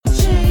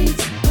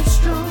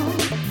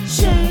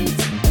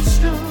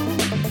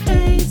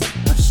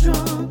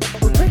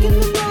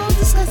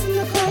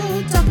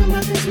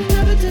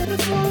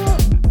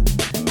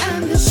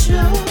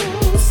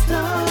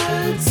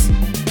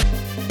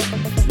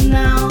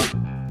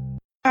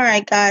All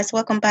right, guys,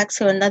 welcome back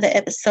to another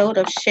episode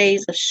of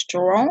Shades of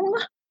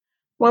Strong,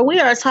 where we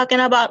are talking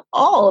about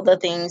all the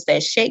things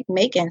that shape,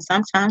 make, and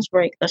sometimes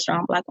break a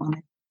strong Black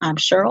woman. I'm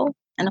Cheryl,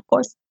 and of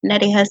course,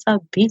 Nettie has a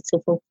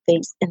beautiful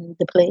face in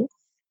the place.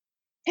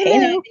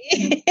 Hello.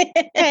 Hey,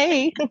 Nettie.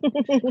 Hey.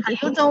 How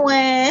you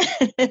doing?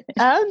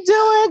 I'm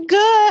doing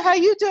good. How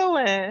you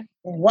doing?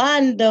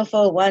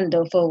 Wonderful,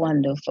 wonderful,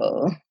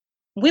 wonderful.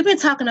 We've been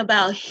talking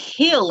about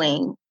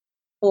healing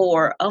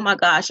for, oh my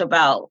gosh,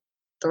 about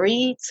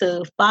 3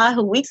 to 5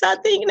 weeks, I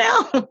think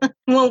now.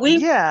 When we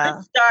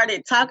first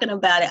started talking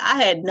about it,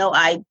 I had no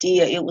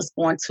idea it was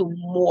going to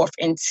morph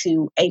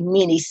into a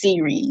mini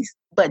series,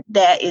 but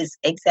that is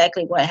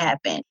exactly what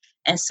happened.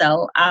 And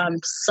so I'm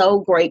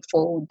so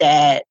grateful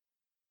that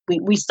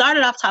we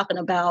started off talking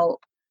about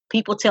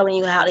people telling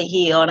you how to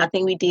heal. And I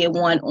think we did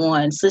one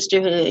on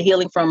sisterhood,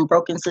 healing from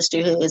broken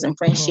sisterhoods and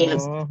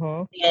friendships.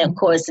 Mm-hmm. And of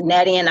course,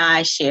 Natty and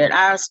I shared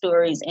our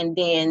stories. And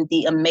then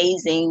the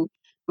amazing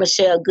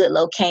Michelle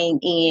Goodlow came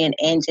in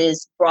and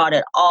just brought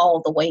it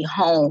all the way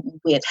home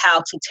with how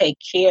to take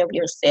care of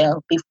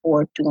yourself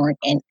before, during,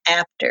 and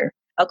after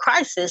a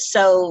crisis.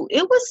 So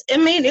it was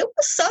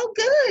so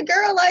good,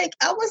 girl. Like,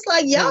 I was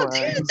like, y'all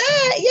did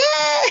that.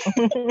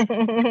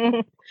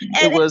 Yeah.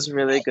 It was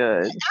really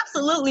good. It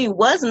absolutely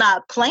was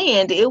not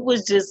planned. It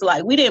was just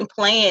like, we didn't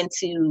plan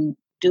to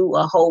do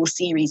a whole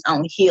series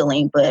on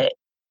healing, but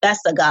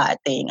that's a God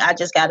thing. I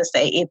just got to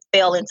say it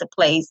fell into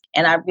place.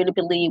 And I really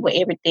believe with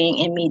everything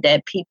in me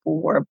that people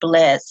were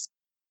blessed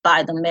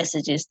by the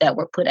messages that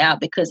were put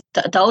out, because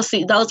those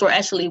were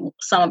actually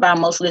some of our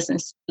most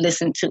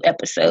listened to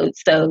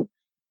episodes. So,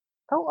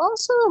 oh,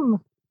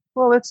 awesome.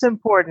 Well, it's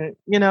important.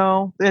 You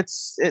know,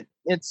 it's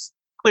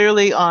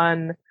clearly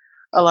on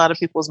a lot of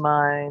people's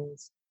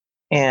minds.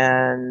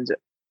 And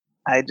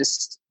I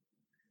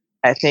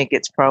think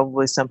it's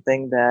probably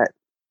something that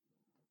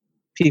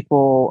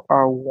people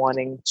are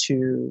wanting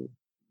to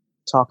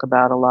talk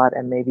about a lot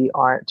and maybe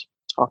aren't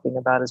talking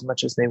about as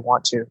much as they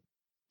want to.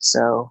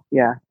 So,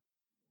 yeah.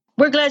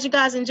 We're glad you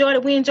guys enjoyed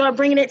it. We enjoyed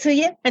bringing it to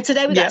you. And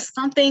today we got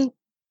something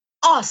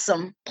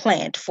awesome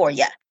planned for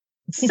you.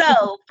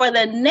 So for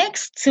the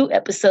next 2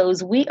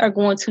 episodes, we are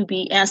going to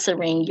be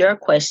answering your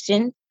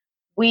question.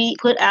 We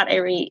put out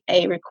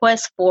a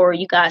request for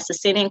you guys to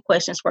send in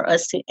questions for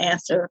us to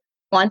answer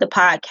on the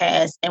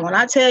podcast. And when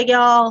I tell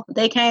y'all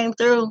they came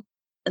through,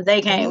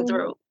 they came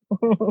through.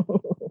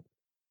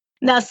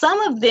 Now, some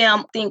of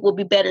them I think will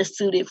be better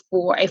suited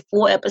for a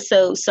full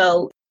episode.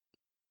 So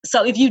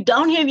if you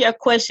don't hear your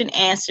question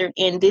answered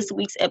in this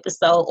week's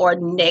episode or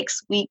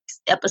next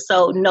week's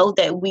episode, know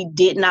that we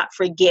did not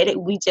forget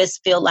it. We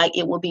just feel like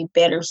it will be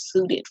better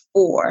suited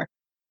for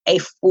a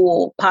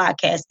full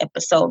podcast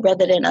episode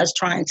rather than us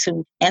trying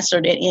to answer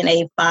it in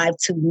a 5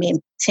 to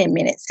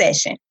 10-minute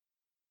session.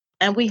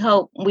 And we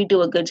hope we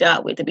do a good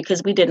job with it,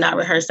 because we did not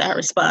rehearse our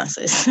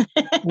responses.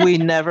 We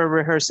never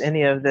rehearse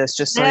any of this,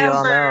 just so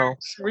y'all know.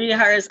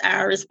 Rehearse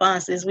our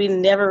responses. We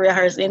never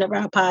rehearse any of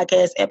our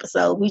podcast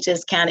episodes. We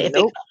just kind of, if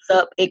it comes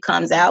up, it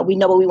comes out. We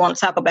know what we want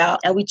to talk about,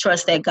 and we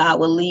trust that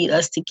God will lead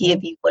us to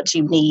give you what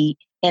you need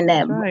in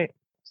that. Right.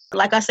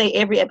 Like I say,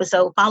 every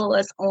episode, follow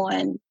us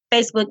on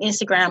Facebook,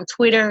 Instagram,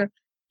 Twitter.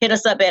 Hit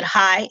us up at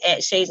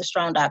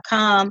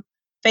hi@shadesofstrong.com.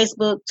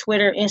 Facebook,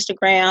 Twitter,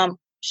 Instagram,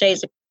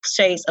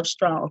 Shades of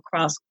Strong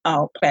across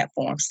all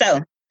platforms.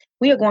 So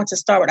we are going to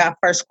start with our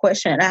first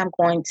question, and I'm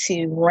going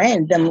to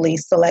randomly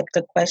select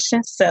a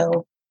question.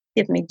 So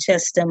give me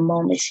just a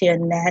moment here,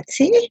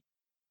 Natty.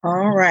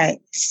 All right.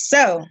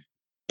 So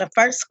the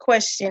first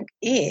question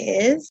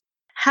is,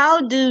 how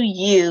do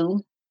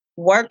you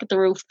work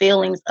through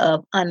feelings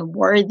of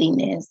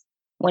unworthiness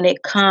when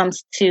it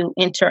comes to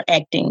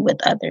interacting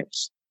with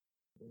others?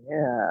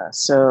 Yeah.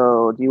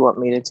 So do you want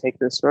me to take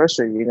this first,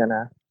 or are you going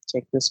to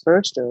take this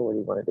first, or what do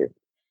you want to do?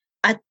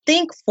 I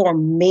think for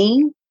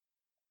me,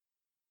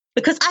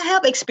 because I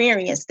have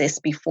experienced this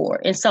before,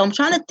 and so I'm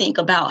trying to think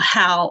about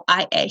how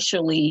I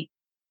actually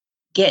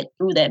get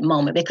through that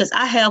moment, because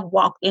I have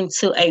walked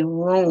into a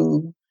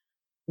room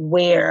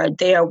where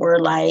there were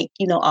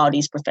all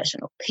these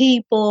professional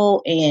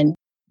people and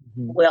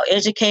well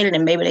educated,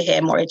 and maybe they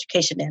had more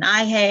education than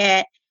I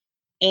had.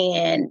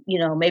 And,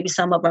 maybe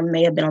some of them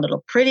may have been a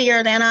little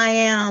prettier than I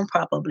am.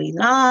 Probably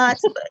not.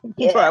 But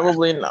yeah.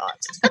 Probably not.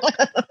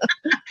 But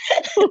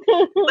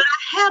I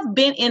have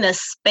been in a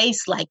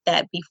space like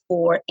that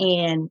before.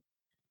 And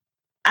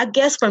I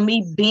guess for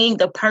me, being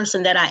the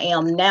person that I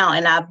am now,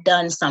 and I've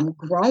done some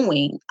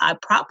growing, I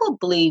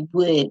probably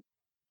would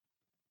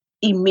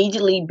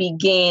immediately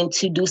begin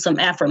to do some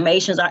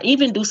affirmations, or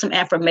even do some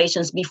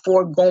affirmations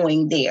before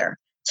going there,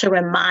 to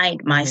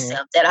remind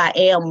myself that I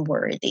am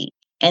worthy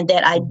and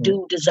that I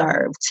do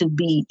deserve to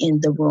be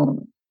in the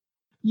room.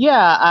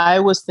 Yeah,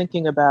 I was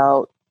thinking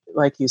about,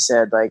 like you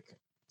said, like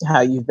how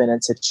you've been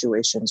in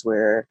situations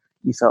where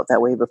you felt that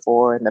way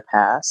before in the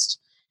past.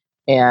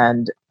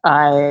 And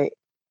I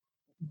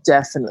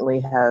definitely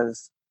have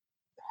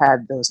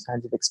had those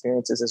kinds of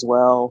experiences as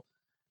well.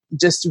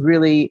 Just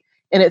really,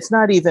 and it's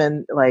not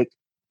even like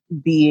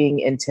being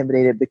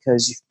intimidated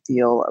because you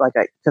feel like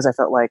because I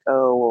felt like,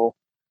 oh, well,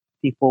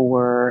 people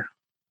were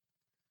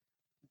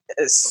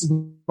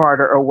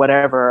smarter or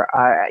whatever.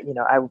 I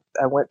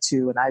went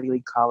to an Ivy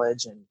League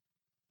college,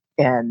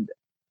 and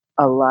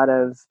a lot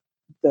of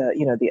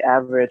the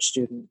average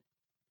student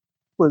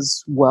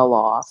was well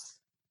off,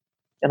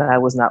 and I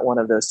was not one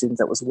of those students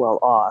that was well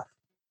off.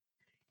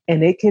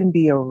 And it can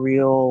be a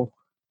real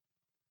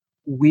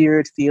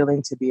weird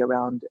feeling to be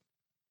around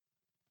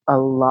a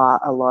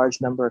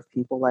large number of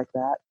people like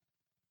that,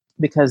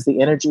 because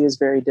the energy is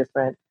very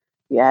different,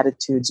 the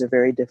attitudes are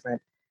very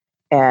different.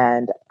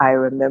 And I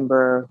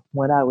remember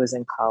when I was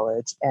in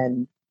college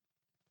and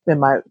in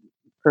my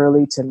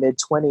early to mid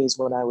 20s,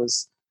 when I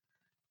was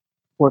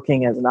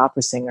working as an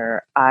opera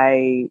singer,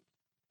 I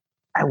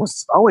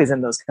was always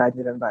in those kinds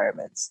of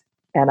environments.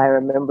 And I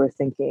remember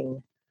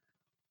thinking,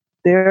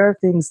 there are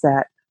things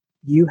that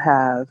you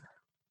have,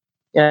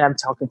 and I'm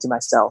talking to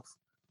myself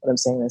when I'm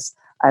saying this,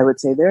 I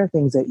would say there are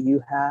things that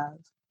you have,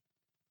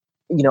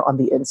 on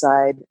the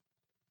inside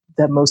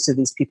that most of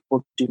these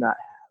people do not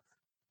have.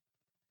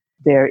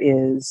 There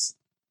is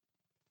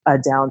a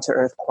down to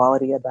earth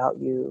quality about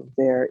you.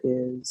 There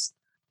is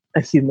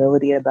a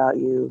humility about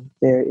you.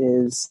 There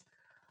is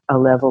a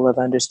level of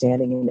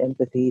understanding and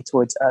empathy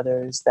towards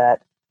others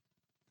that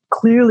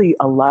clearly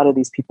a lot of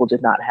these people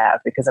did not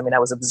have, because I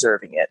was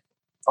observing it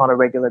on a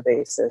regular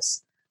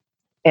basis.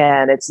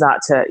 And it's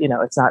not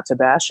to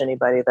bash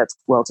anybody that's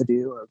well to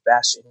do or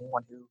bash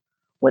anyone who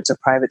went to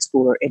private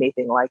school or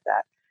anything like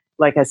that.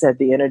 Like I said,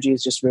 the energy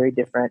is just very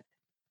different.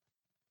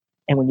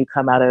 And when you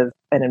come out of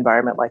an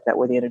environment like that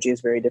where the energy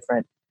is very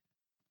different,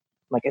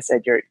 like I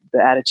said,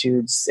 the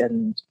attitudes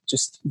and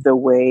just the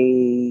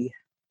way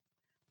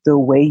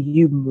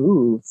you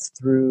move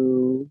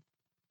through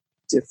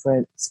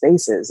different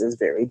spaces is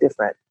very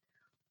different.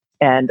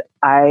 And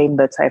I'm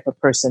this type of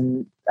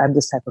person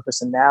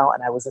now,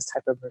 and I was this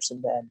type of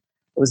person then.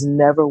 I was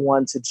never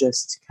one to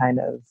just kind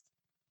of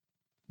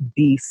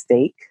be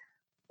fake.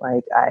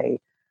 Like I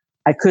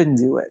couldn't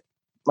do it.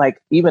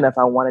 Like, even if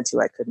I wanted to,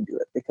 I couldn't do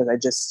it, because I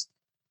just,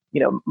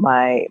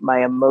 my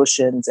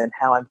emotions and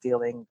how I'm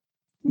feeling,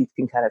 you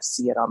can kind of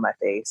see it on my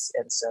face.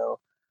 And so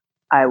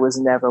I was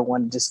never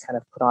one to just kind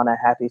of put on a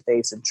happy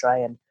face and try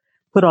and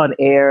put on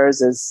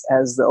airs,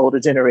 as the older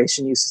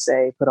generation used to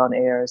say, put on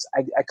airs.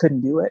 I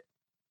couldn't do it.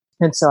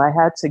 And so I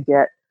had to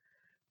get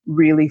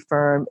really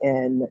firm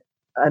in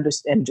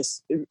understand,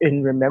 just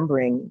in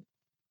remembering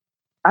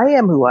I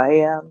am who I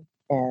am,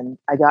 and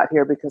I got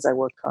here because I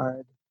worked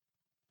hard.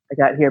 I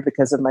got here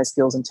because of my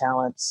skills and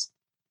talents.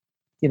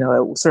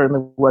 It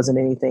certainly wasn't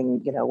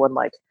anything, wasn't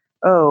like,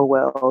 oh,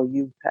 well,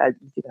 you had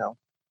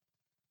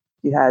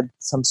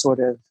some sort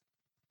of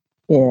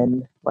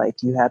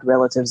like you had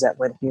relatives that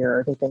went here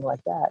or anything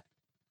like that.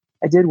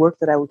 I did work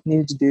that I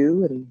needed to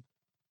do, and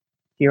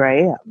here I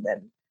am.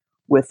 And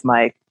with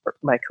my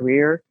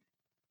career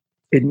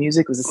in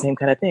music, was the same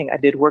kind of thing. I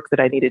did work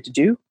that I needed to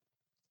do,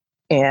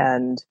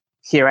 and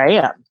here I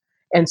am.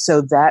 And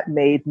so that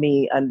made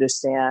me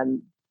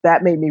understand.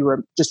 That made me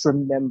just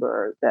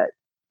remember that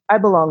I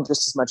belong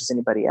just as much as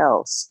anybody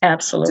else.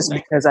 Absolutely. Just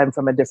because I'm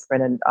from a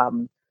different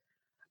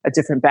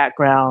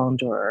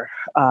background or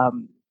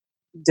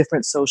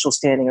different social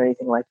standing or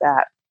anything like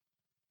that.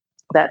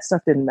 That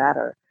stuff didn't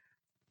matter,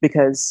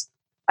 because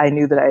I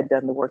knew that I had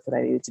done the work that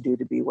I needed to do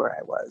to be where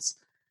I was.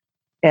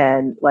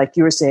 And like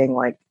you were saying,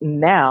 like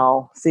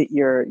now that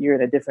you're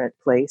in a different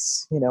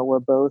place, we're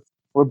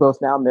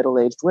both now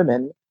middle-aged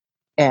women,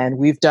 and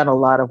we've done a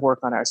lot of work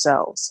on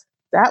ourselves.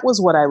 That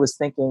was what I was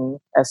thinking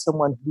as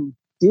someone who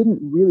didn't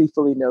really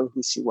fully know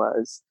who she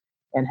was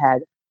and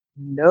had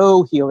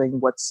no healing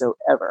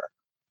whatsoever,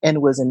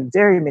 and was in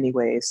very many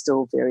ways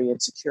still very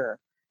insecure.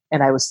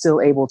 And I was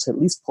still able to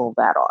at least pull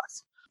that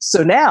off.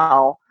 So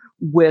now,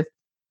 with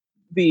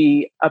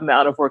the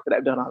amount of work that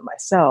I've done on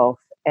myself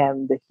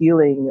and the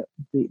healing,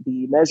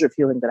 the measure of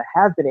healing that I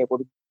have been able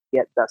to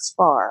get thus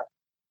far,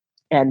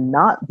 and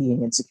not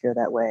being insecure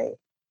that way,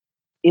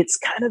 it's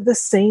kind of the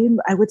same.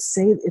 I would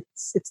say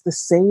it's the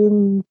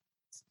same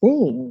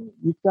thing.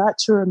 You've got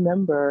to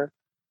remember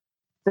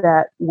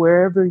that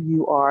wherever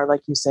you are,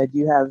 like you said,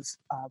 you have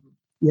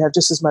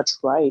just as much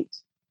right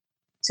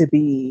to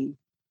be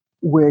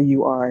where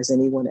you are as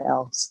anyone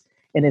else.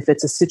 And if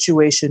it's a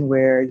situation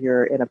where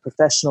you're in a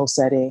professional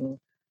setting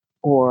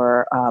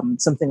or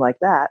something like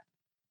that,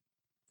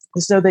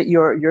 just know that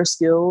your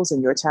skills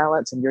and your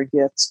talents and your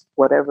gifts,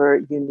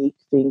 whatever unique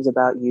things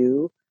about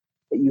you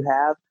that you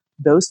have,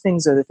 those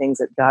things are the things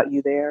that got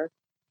you there.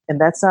 And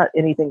that's not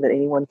anything that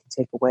anyone can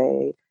take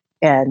away.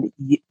 And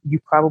you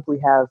probably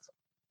have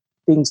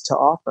things to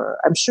offer.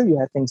 I'm sure you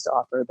have things to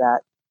offer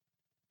that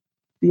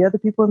the other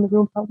people in the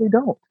room probably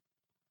don't.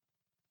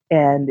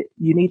 And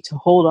you need to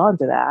hold on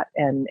to that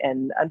and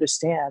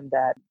understand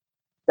that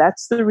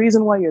that's the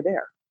reason why you're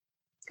there.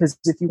 Because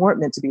if you weren't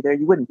meant to be there,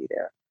 you wouldn't be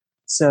there.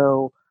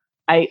 So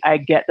I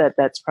get that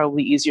that's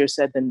probably easier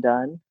said than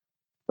done.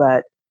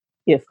 But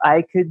if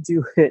I could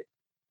do it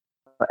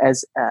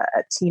as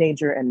a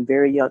teenager and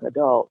very young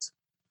adult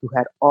who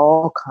had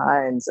all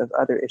kinds of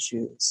other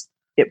issues,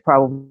 it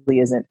probably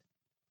isn't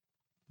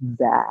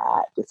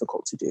that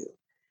difficult to do.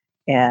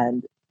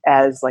 And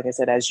as, like I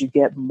said, as you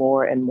get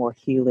more and more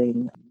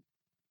healing,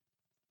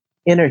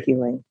 inner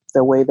healing,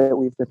 the way that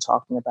we've been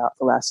talking about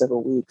the last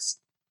several weeks,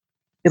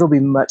 it'll be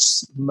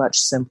much, much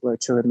simpler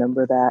to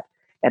remember that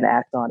and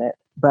act on it.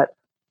 But,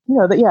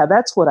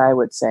 that's what I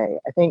would say.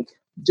 I think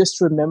just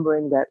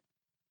remembering that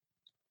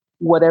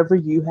whatever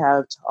you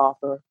have to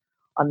offer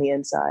on the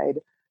inside,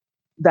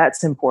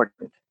 that's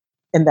important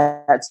and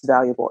that's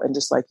valuable. And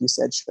just like you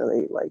said,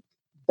 Shirley, like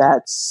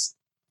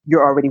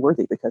you're already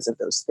worthy because of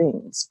those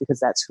things, because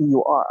that's who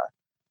you are.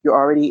 You're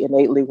already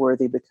innately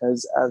worthy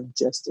because of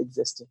just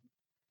existing.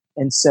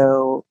 And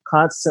so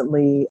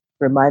constantly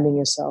reminding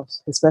yourself,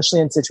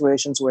 especially in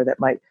situations where that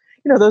might,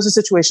 those are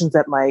situations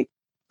that might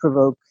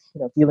provoke,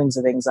 feelings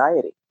of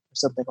anxiety or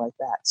something like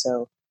that.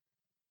 So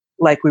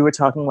like we were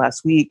talking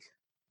last week,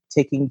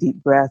 taking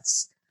deep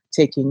breaths,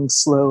 taking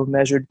slow,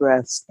 measured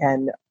breaths,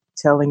 and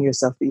telling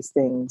yourself these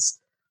things,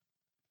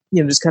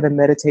 just kind of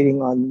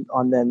meditating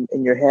on them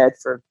in your head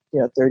for,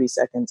 30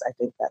 seconds. I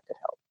think that could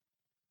help.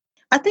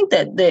 I think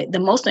that the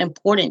most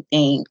important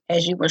thing,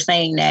 as you were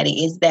saying,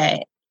 Natty,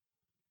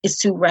 is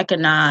to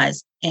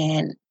recognize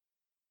and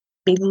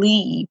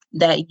believe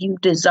that you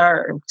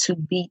deserve to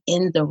be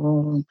in the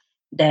room,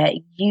 that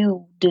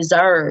you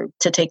deserve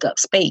to take up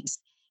space.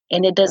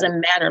 And it doesn't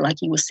matter, like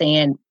you were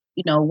saying,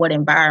 what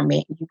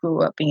environment you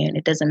grew up in.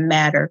 It doesn't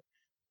matter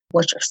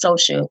what your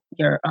social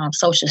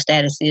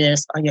status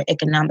is or your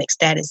economic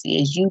status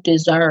is. You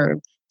deserve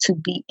to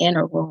be in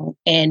a room,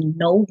 and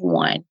no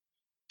one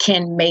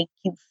can make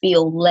you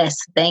feel less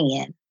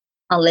than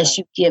unless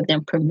you give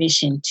them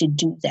permission to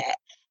do that.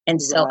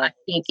 And so I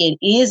think it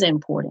is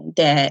important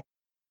that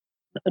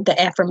the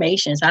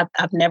affirmations,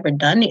 I've never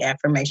done the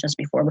affirmations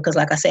before because,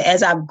 like I said,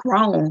 as I've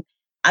grown,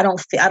 I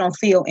don't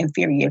feel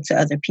inferior to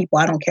other people.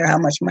 I don't care how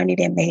much money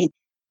they make.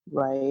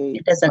 Right.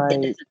 It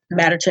doesn't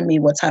matter to me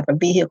what type of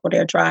vehicle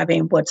they're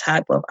driving, what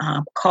type of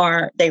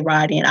car they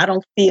ride in. I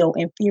don't feel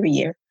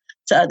inferior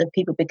to other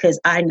people because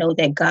I know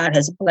that God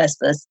has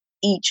blessed us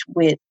each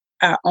with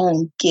our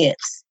own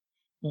gifts.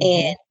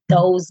 Mm-hmm. And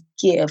those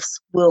gifts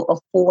will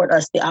afford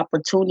us the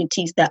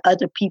opportunities that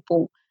other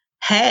people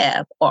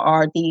have, or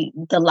are the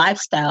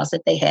lifestyles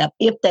that they have,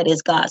 if that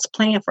is God's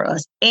plan for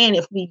us. And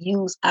if we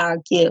use our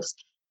gifts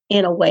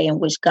in a way in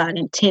which God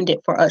intended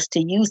for us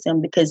to use them,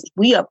 because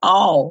we have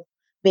all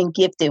been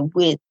gifted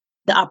with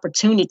the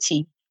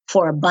opportunity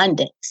for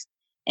abundance.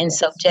 And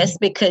so just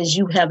because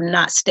you have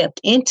not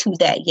stepped into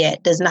that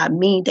yet does not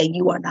mean that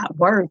you are not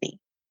worthy.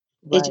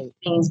 It just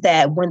means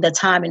that when the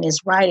timing is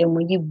right and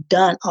when you've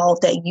done all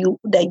that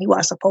you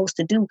are supposed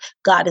to do,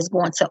 God is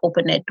going to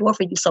open that door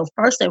for you. So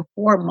first and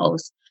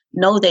foremost,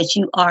 know that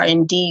you are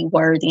indeed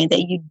worthy and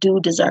that you do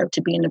deserve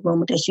to be in the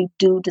room, that you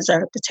do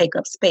deserve to take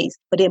up space.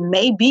 But it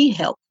may be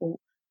helpful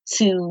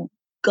to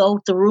go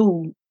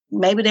through,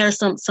 maybe there's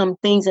some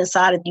things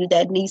inside of you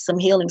that need some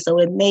healing. So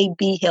it may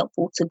be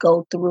helpful to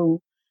go through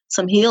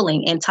some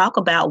healing and talk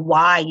about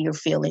why you're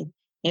feeling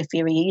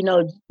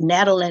inferior.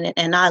 Natalie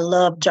and I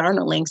love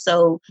journaling.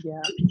 So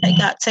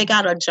take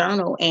out a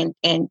journal and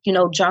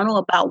journal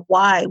about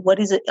why. What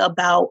is it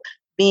about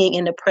being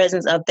in the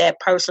presence of that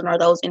person or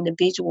those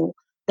individuals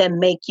that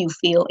make you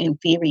feel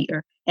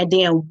inferior? And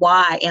then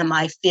why am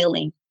I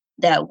feeling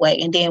that way?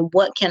 And then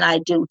what can I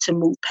do to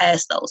move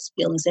past those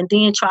feelings? And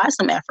then try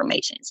some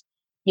affirmations.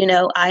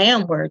 I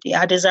am worthy.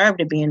 I deserve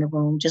to be in the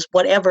room. Just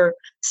whatever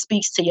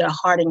speaks to your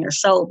heart and your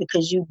soul,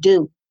 because you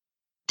do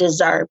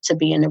deserve to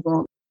be in the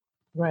room.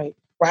 Right.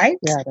 Right?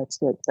 Yeah, that's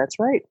good. That's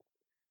right.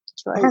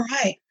 That's right. All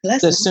right.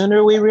 The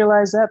sooner we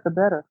realize that, the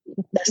better.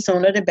 The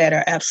sooner the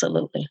better.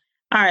 Absolutely.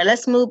 All right.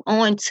 Let's move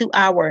on to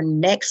our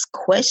next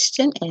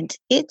question. And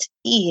it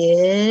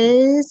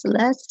is,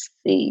 let's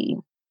see.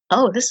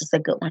 Oh, this is a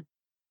good one.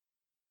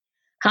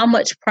 How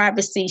much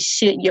privacy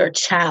should your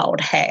child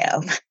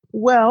have?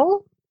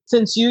 Well,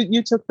 since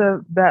you took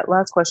that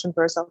last question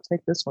first, I'll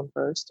take this one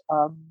first.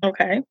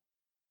 Okay.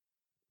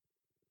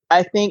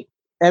 I think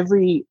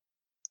every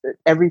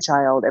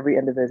child, every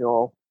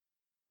individual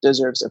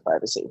deserves their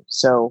privacy.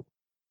 So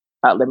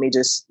let me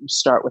just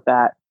start with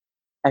that.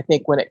 I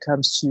think when it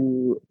comes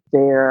to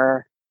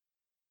their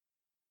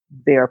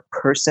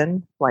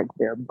person, like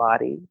their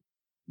body,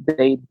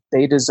 they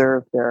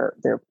deserve their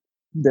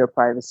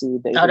privacy.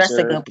 They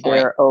deserve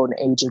their own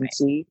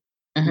agency.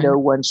 Mm-hmm. Absolutely no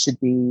one should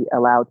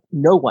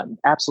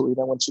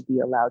be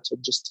allowed to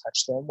just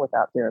touch them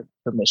without their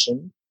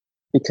permission,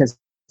 because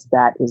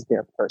that is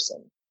their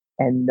person.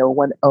 And no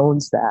one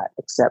owns that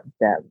except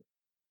them.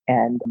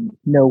 And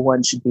no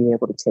one should be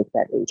able to take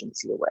that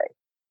agency away.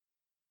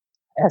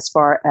 As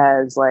far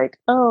as like,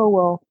 oh,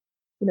 well,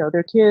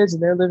 they're kids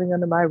and they're living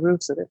under my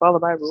roof, so they follow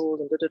my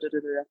rules. And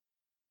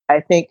I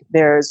think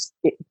this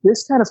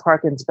kind of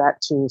harkens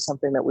back to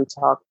something that we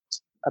talked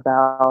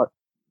about,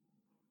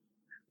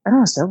 I don't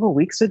know, several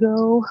weeks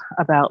ago,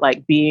 about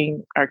like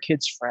being our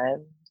kids'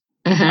 friend.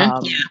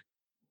 Mm-hmm.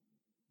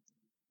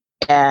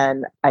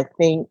 And I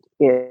think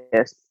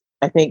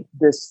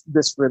this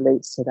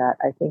relates to that.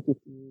 I think if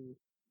you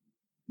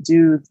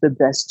do the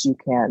best you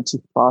can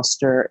to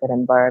foster an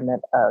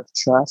environment of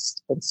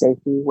trust and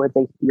safety where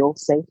they feel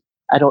safe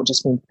I don't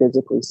just mean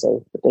physically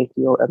safe, but they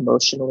feel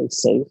emotionally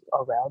safe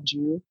around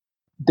you,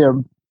 there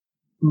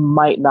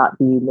might not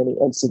be many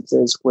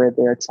instances where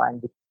they're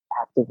trying to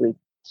actively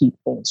keep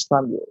things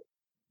from you.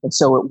 And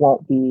so it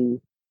won't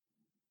be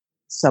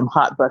some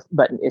hot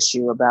button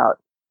issue about,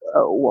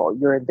 oh, well,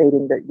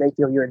 they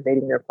feel you're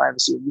invading their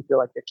privacy, or you feel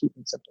like they're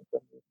keeping something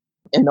from you.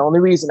 And the only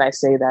reason I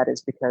say that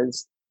is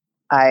because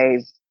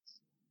I'm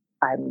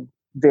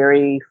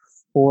very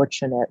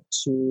fortunate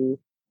to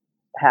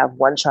have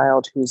one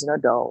child who's an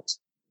adult.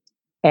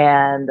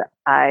 And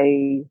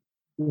by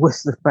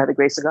the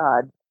grace of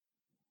God,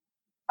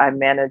 I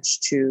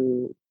managed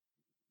to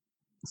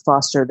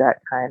foster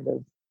that kind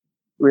of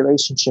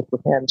relationship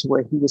with him to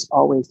where he was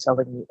always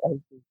telling me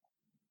everything.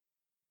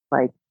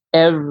 Like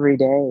every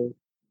day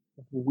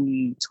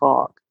we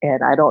talk.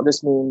 And I don't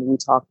just mean we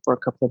talk for a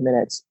couple of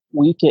minutes.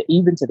 We can,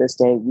 even to this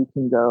day, we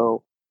can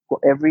go, well,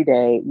 every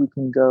day we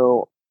can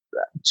go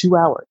 2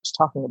 hours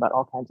talking about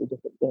all kinds of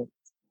different things.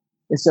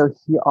 And so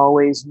he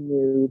always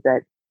knew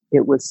that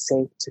it was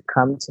safe to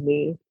come to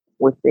me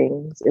with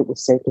things. It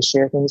was safe to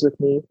share things with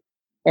me.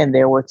 And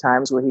there were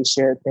times where he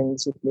shared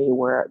things with me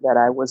that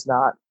I wasn't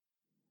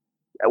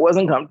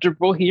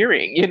comfortable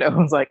hearing, I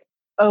was like,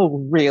 oh,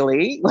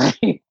 really?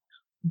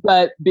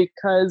 But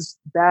because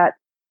that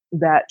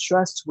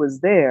trust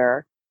was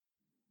there,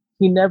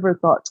 he never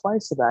thought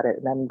twice about it.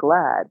 And I'm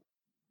glad.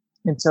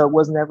 And so it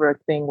was never a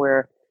thing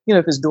where,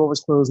 if his door was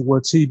closed,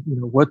 oh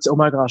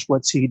my gosh,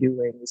 what's he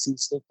doing? Is he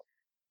sneaking?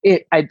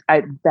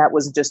 That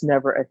was just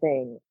never a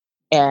thing.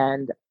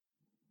 And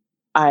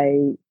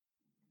I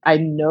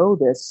know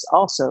this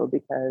also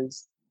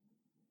because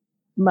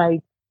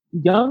my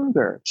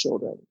younger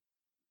children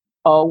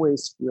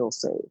always feel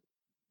safe.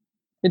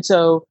 And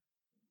so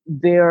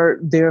they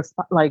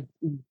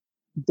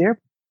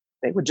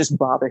would just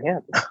bother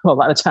him a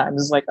lot of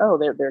times. It's like, oh,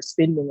 they're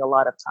spending a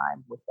lot of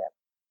time with him.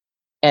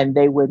 And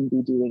they wouldn't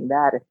be doing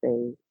that if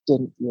they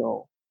didn't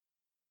feel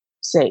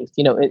safe.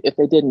 If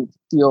they didn't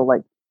feel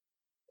like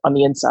on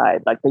the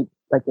inside,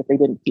 if they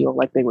didn't feel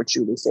like they were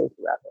truly safe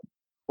around him,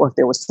 or if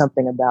there was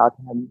something about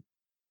him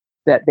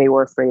that they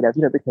were afraid of,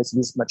 because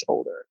he's much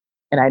older.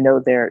 And I know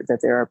there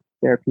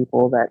are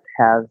people that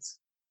have,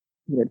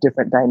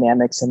 different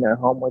dynamics in their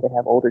home where they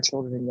have older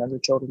children and younger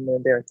children,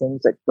 and there are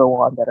things that go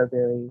on that are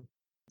very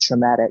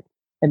traumatic.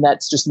 And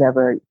that's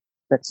never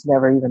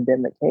even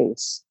been the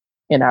case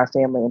in our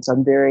family. And so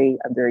I'm very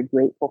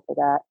grateful for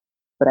that.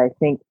 But I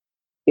think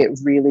it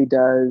really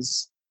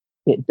does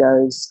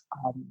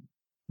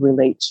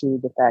relate to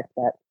the fact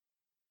that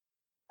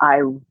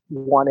I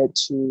wanted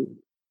to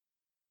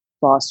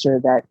foster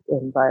that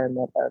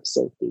environment of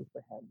safety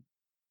for him.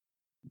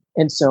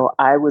 And so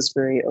I was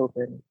very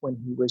open when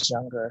he was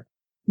younger,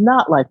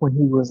 not like when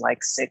he was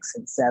like 6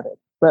 and 7,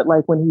 but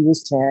like when he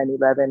was 10,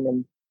 11,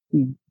 and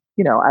he,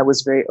 I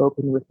was very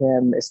open with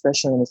him,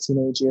 especially in his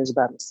teenage years,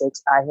 about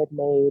mistakes I had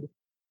made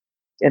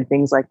and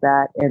things like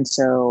that. And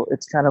so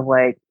it's kind of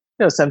like,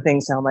 some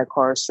things sound like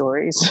horror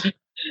stories. And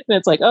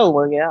it's like, oh,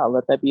 well, yeah,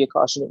 let that be a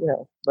caution,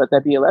 let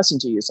that be a lesson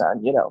to you,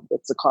 son.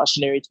 It's a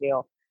cautionary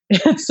tale.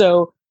 And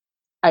so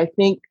I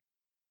think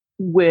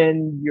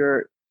when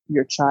your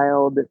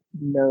child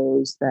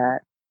knows that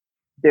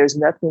there's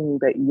nothing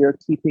that you're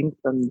keeping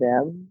from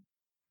them,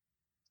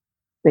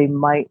 they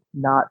might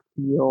not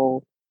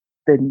feel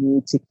the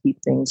need to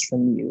keep things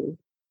from you.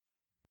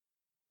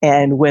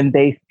 And when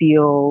they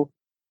feel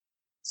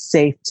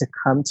safe to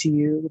come to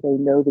you, they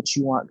know that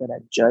you aren't going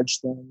to judge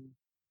them.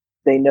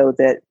 They know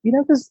that,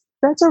 because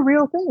that's a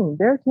real thing.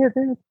 There are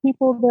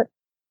people that,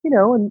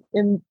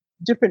 in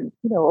different,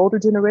 older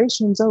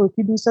generations, oh, if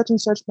you do such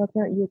and such,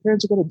 your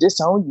parents are going to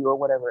disown you or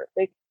whatever.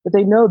 But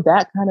they know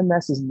that kind of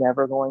mess is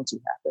never going to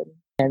happen.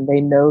 And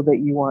they know that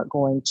you aren't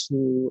going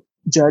to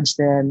judge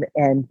them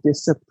and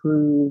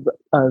disapprove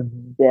of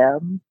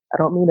them. I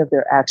don't mean of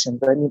their actions,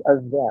 but I mean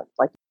of them.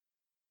 Like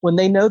when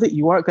they know that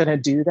you aren't going to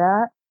do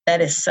that, that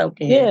is so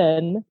good.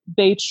 Then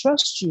they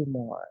trust you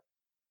more.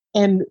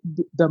 And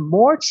the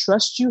more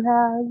trust you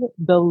have,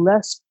 the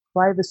less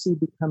privacy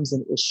becomes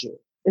an issue.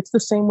 It's the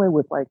same way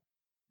with like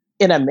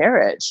in a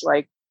marriage.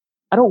 Like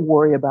I don't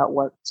worry about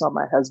what's on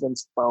my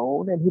husband's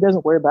phone and he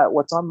doesn't worry about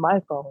what's on my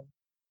phone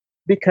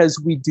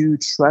because we do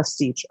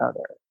trust each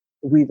other.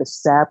 We've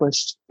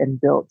established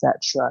and built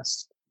that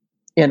trust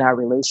in our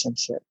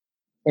relationship.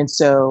 And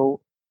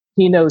so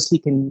he knows he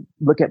can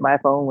look at my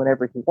phone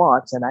whenever he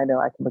wants. And I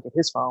know I can look at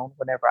his phone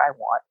whenever I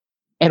want.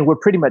 And we're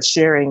pretty much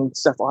sharing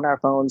stuff on our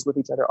phones with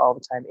each other all the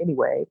time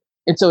anyway.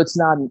 And so it's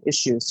not an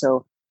issue.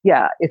 So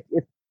yeah,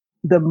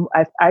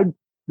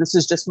 this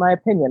is just my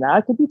opinion.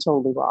 I could be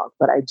totally wrong,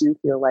 but I do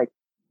feel like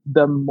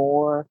the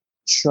more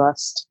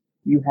trust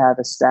you have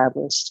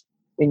established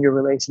in your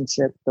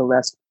relationship, the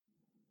less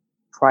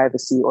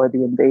privacy or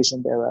the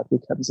invasion thereof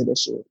becomes an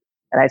issue.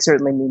 And I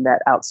certainly mean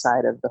that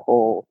outside of the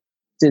whole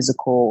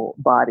physical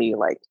body,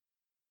 like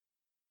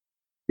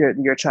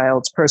your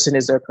child's person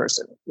is their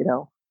person,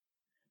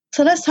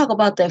 So let's talk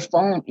about that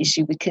phone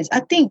issue, because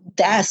I think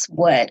that's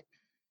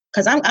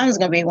because I'm just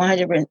going to be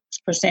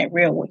 100%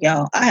 real with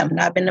y'all. I have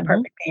not been the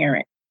perfect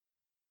parent.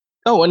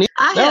 Oh,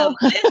 I have,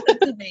 listen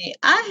to me,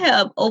 I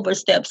have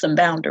overstepped some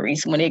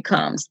boundaries when it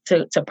comes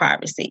to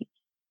privacy.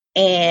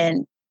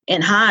 And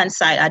in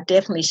hindsight, I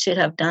definitely should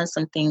have done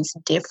some things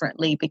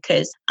differently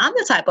because I'm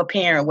the type of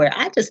parent where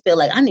I just feel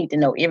like I need to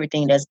know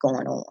everything that's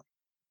going on.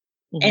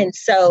 Mm-hmm. And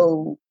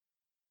so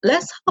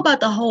let's talk about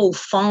the whole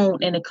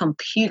phone and the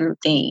computer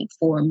thing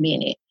for a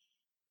minute.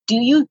 Do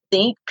you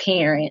think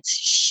parents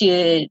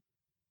should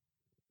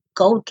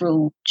go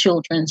through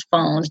children's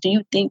phones? Do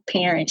you think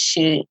parents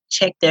should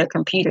check their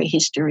computer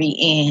history?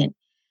 And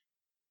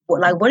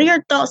what are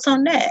your thoughts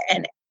on that?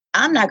 And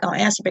I'm not going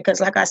to answer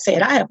because, like I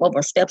said, I have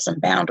overstepped some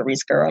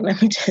boundaries, girl.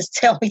 Let me just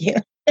tell you.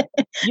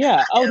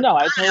 Yeah. Oh no,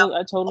 I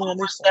totally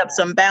understand.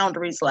 Some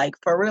boundaries, like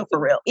for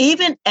real.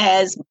 Even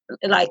as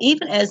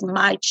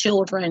my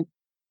children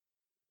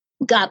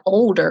got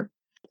older,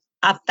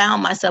 I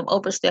found myself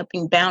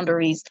overstepping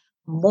boundaries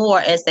more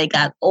as they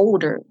got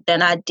older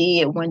than I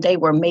did when they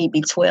were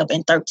maybe 12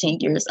 and 13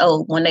 years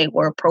old, when they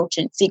were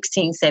approaching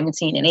 16,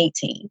 17, and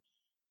 18.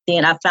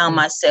 Then I found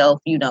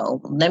myself,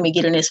 let me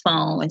get in this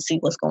phone and see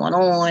what's going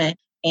on,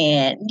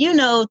 and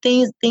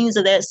things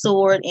of that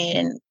sort.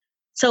 And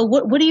so,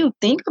 what do you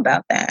think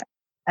about that?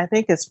 I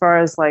think as far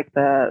as like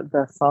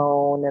the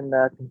phone and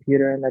the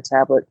computer and the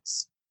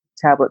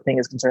tablet thing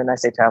is concerned, I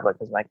say tablet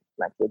because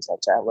my kids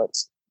have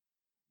tablets.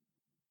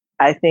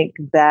 I think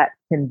that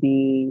can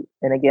be,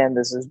 and again,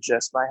 this is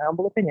just my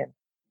humble opinion,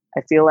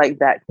 I feel like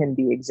that can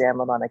be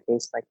examined on a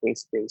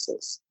case-by-case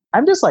basis.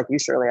 I'm just like you,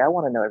 Shirley. I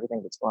want to know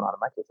everything that's going on in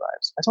my kids'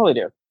 lives. I totally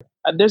do.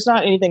 There's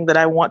not anything that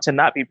I want to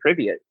not be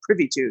privy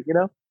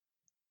to,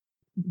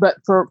 But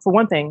for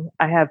one thing,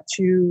 I have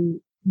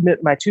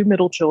my two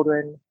middle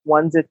children.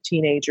 One's a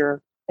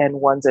teenager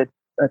and one's a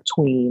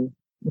tween.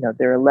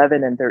 They're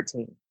 11 and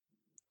 13.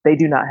 They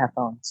do not have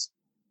phones.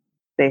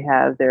 They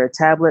have their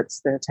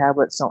tablets. Their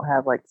tablets don't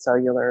have like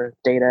cellular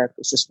data.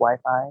 It's just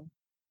Wi-Fi,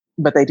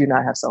 but they do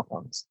not have cell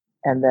phones.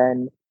 And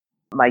then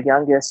my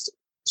youngest,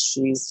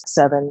 she's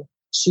 7.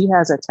 She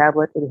has a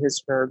tablet. It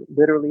is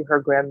literally her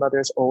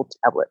grandmother's old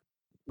tablet.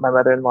 My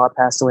mother-in-law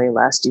passed away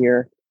last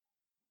year.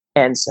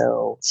 And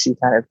so she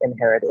kind of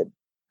inherited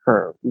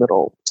her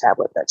little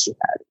tablet that she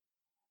had.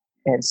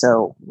 And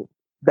so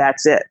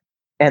that's it.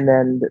 And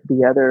then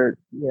the other,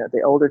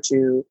 the older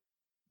two,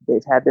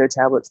 they've had their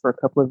tablets for a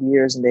couple of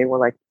years, and they were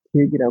like,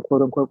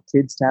 quote unquote,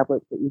 kids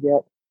tablet that you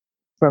get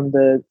from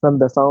the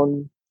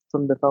phone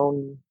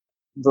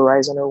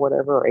Verizon or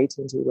whatever, or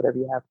AT&T, whatever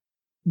you have.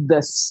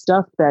 The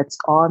stuff that's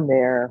on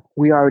there,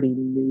 we already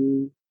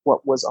knew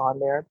what was on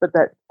there, but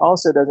that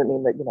also doesn't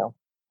mean that,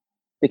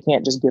 they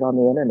can't just get on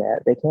the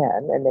internet. They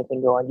can, and they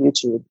can go on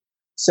YouTube.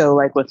 So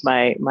like with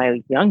my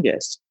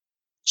youngest,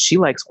 she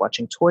likes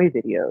watching toy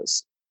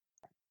videos.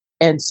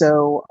 And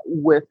so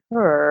with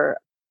her,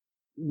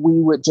 we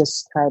would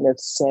just kind of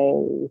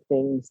say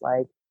things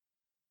like,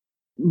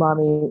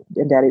 Mommy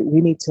and Daddy,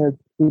 we need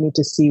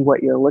to see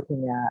what you're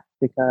looking at,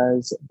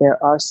 because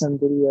there are some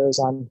videos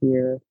on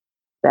here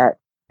that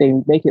they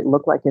make it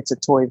look like it's a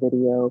toy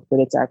video, but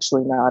it's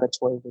actually not a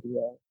toy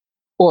video.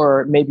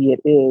 Or maybe it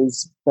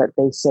is, but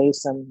they say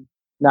some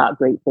not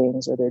great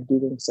things, or they're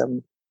doing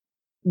some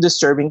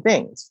disturbing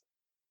things.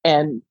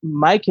 And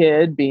my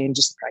kid, being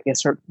just, I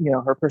guess her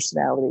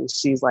personality,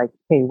 she's like,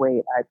 hey,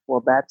 wait,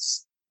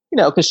 that's,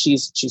 because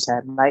she's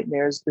had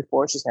nightmares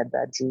before, she's had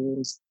bad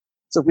dreams.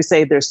 So if we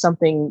say there's some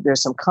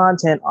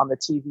content on the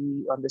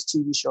TV, on this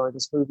TV show or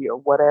this movie or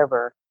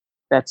whatever,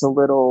 that's a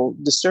little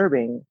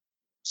disturbing,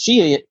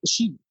 she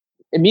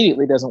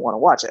immediately doesn't want to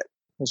watch it.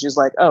 And she's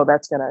like, oh,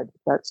 that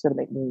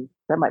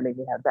might make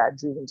me have bad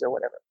dreams or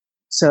whatever.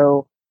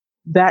 So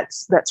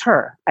that's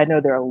her. I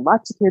know there are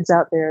lots of kids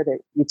out there that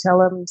you tell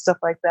them stuff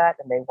like that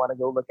and they want to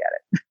go look at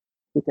it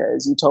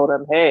because you told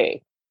them,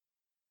 hey,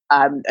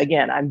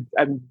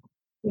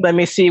 let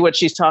me see what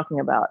she's talking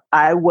about.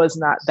 I was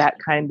not that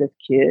kind of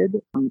kid.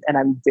 And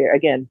I'm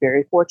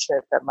very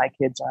fortunate that my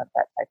kids aren't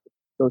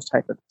those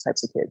types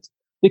of kids,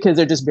 because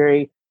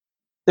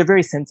they're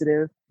very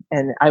sensitive,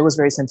 and I was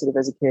very sensitive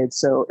as a kid.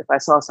 So if I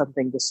saw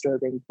something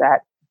disturbing,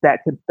 that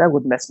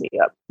would mess me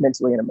up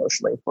mentally and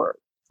emotionally for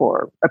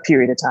a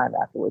period of time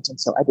afterwards. And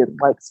so I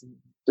didn't like some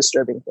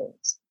disturbing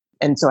things.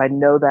 And so I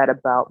know that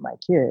about my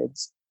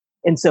kids.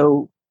 And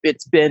so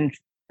it's been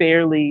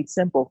fairly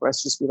simple for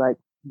us to just be like,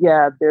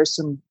 yeah, there's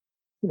some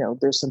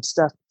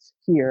stuff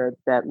here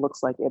that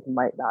looks like it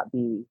might not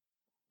be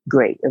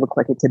great. It looks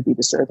like it could be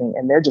disturbing.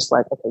 And they're just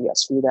like, okay, yeah,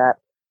 screw that.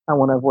 I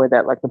want to avoid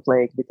that like the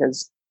plague,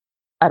 because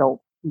I don't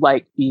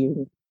like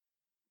being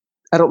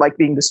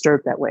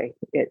disturbed that way.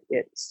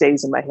 It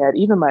stays in my head.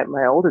 Even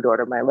my older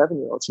daughter, my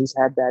 11-year-old, she's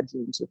had bad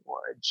dreams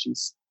before,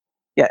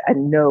 and I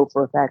know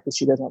for a fact that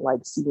she doesn't like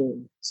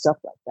seeing stuff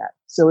like that.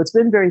 So it's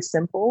been very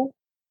simple,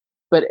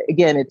 but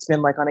again, it's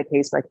been like on a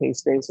case by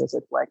case basis.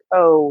 It's like,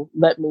 oh,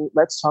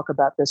 let's talk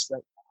about this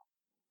right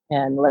now,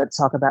 and let's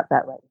talk about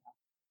that right now.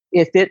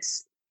 If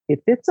it's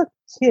a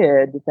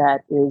kid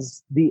that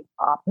is the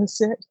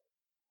opposite,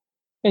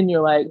 and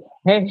you're like,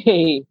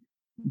 hey,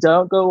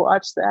 don't go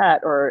watch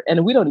that,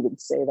 and we don't even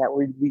say that.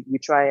 We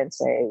try and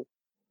say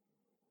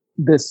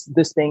this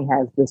thing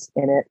has this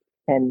in it,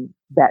 And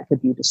that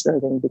could be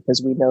disturbing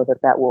because we know that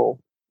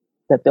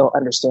they'll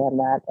understand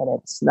that, and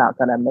it's not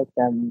going to make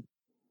them,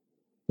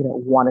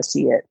 want to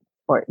see it.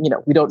 Or,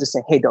 we don't just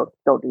say, hey, don't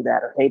do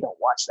that, or hey, don't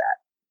watch that.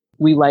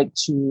 We like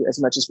to,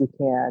 as much as we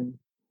can,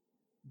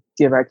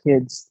 give our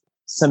kids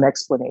some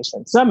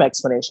explanation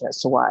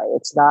as to why.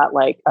 It's not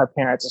like our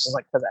parents are just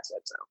like, because I said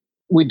so.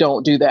 We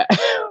don't do that.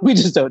 We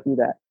just don't do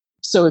that.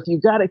 So if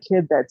you've got a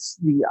kid that's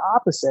the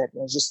opposite,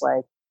 and it's just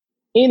like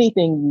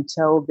anything you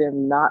tell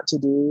them not to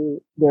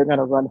do, they're going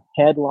to run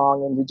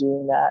headlong into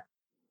doing that.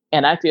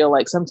 And I feel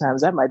like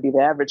sometimes that might be the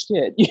average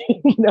kid,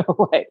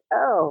 like,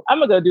 oh, I'm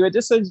going to go do it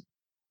just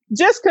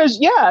because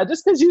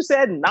you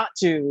said not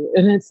to.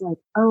 And it's like,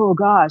 oh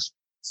gosh.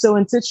 So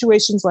in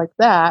situations like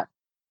that,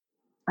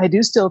 I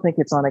do still think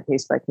it's on a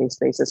case by case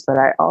basis, but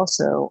I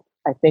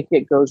think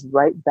it goes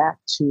right back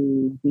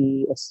to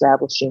the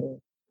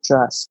establishing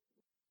trust.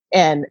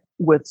 And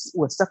with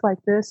stuff like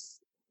this,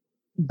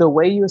 the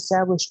way you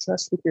establish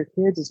trust with your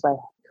kids is by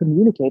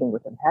communicating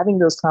with them, having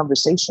those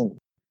conversations.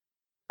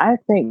 I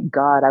thank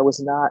God I was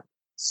not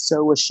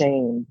so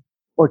ashamed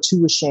or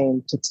too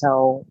ashamed to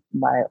tell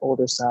my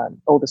oldest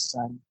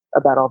son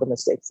about all the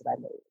mistakes that I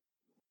made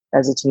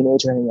as a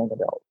teenager and a young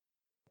adult.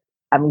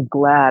 I'm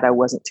glad I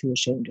wasn't too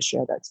ashamed to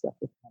share that stuff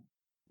with him,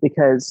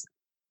 because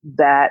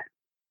that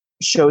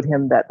showed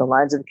him that the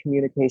lines of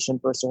communication,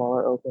 first of all,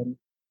 are open.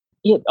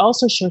 It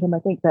also showed him, I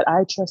think, that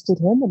I trusted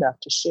him enough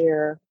to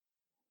share,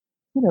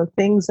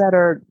 things that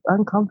are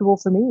uncomfortable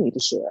for me to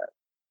share.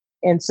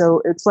 And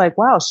so it's like,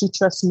 wow, she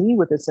trusts me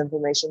with this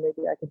information.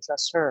 Maybe I can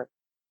trust her.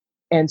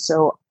 And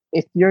so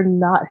if you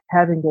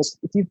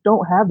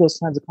don't have those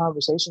kinds of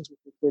conversations with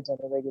your kids on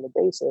a regular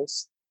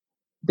basis,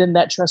 then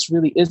that trust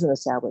really isn't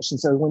established. And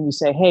so when you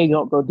say, hey,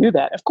 don't go do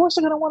that, of course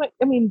they're going to want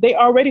to, they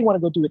already want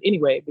to go do it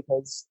anyway,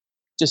 because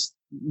just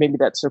maybe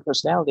that's their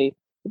personality,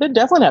 but they're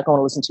definitely not going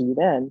to listen to you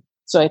then.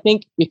 So I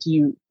think if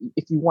you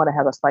want to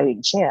have a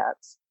fighting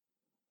chance,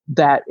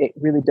 that it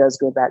really does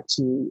go back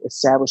to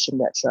establishing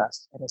that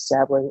trust and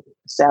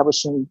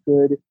establishing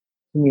good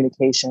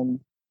communication.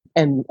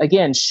 And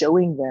again,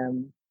 showing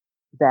them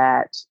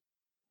that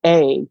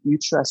A, you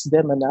trust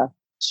them enough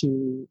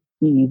to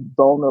be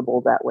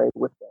vulnerable that way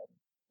with them.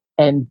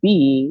 And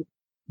B,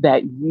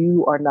 that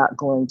you are not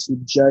going to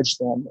judge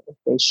them if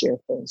they share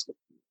things with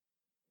you.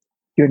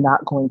 You're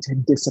not going to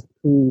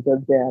disapprove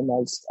of them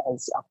as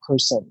a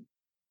person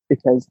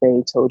because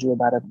they told you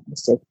about a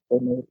mistake they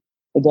made.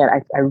 Again,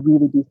 I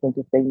really do think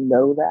if they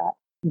know that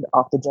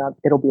off the jump,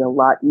 it'll be a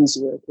lot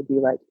easier to be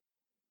like,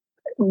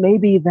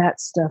 maybe that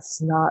stuff's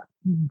not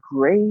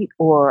great,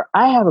 or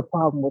I have a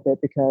problem with it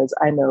because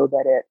I know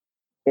that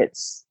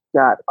it's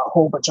got a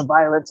whole bunch of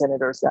violence in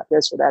it, or it's got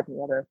this or that and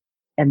the other.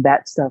 And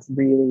that stuff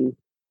really,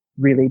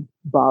 really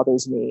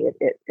bothers me.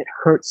 It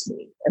hurts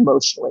me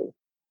emotionally.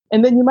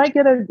 And then you might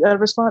get a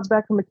response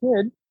back from a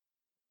kid,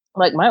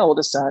 like my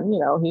oldest son,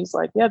 he's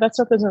like, yeah, that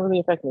stuff doesn't really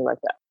affect me like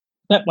that.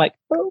 I'm like,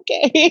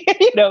 okay,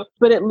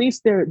 but at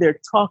least they're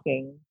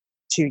talking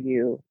to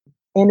you.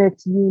 And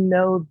if you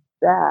know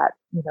that,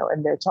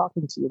 and they're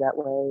talking to you that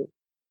way,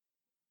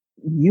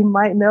 you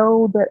might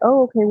know that,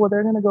 oh, okay, well,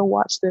 they're going to go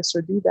watch this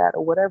or do that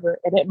or whatever.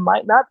 And it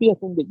might not be a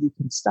thing that you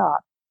can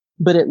stop,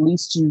 but at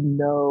least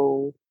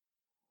you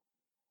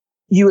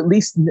at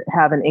least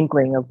have an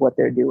inkling of what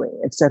they're doing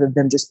instead of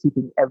them just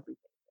keeping everything.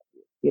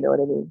 You know what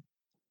I mean?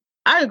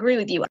 I agree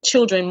with you.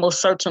 Children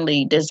most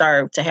certainly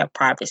deserve to have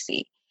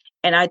privacy.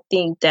 And I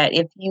think that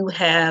if you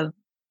have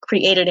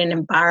created an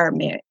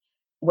environment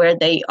where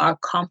they are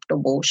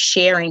comfortable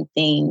sharing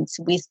things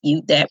with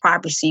you, that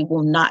privacy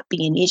will not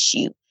be an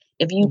issue.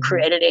 If you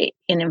created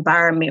an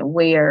environment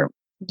where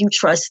you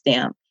trust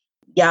them,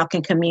 y'all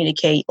can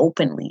communicate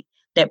openly,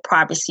 that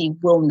privacy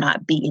will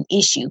not be an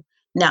issue.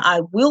 Now,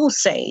 I will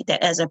say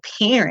that as a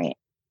parent,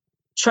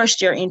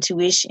 trust your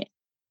intuition.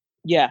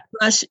 Yeah.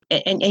 Trust,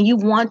 and you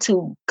want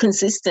to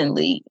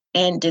consistently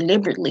and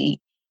deliberately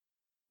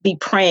be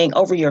praying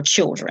over your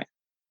children.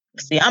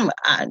 See, I'm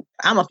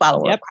a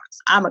follower of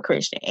Christ. I'm a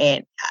Christian,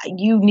 and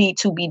you need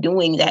to be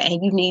doing that,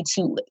 and you need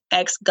to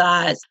ask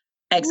God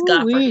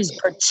for His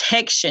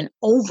protection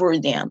over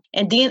them,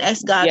 and then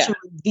ask God to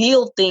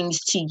reveal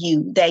things to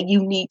you that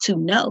you need to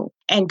know.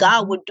 And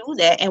God will do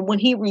that. And when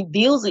He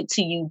reveals it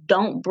to you,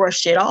 don't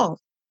brush it off.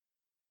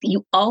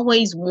 You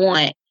always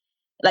want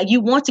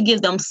to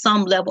give them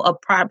some level of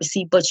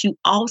privacy, but you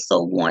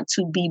also want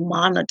to be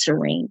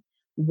monitoring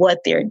what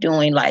they're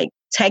doing, like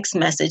text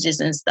messages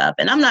and stuff.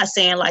 And I'm not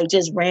saying like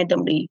just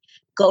randomly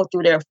go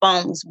through their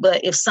phones, but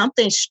if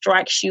something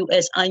strikes you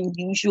as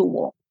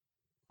unusual,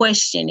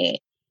 question it.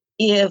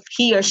 If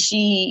he or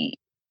she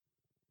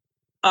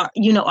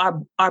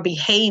are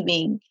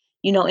behaving,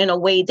 in a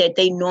way that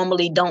they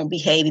normally don't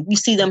behave. If you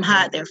see them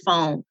hide their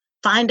phone,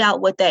 find out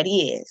what that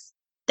is.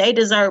 They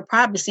deserve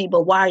privacy,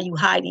 but why are you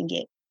hiding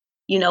it?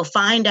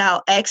 Find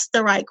out, ask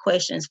the right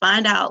questions,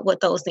 find out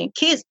what those things.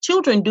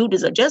 Children do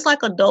deserve, just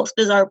like adults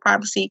deserve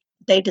privacy,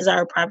 they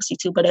deserve privacy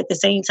too. But at the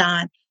same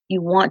time,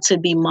 you want to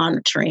be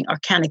monitoring or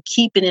kind of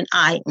keeping an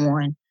eye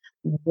on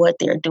what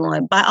they're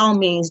doing. By all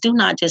means, do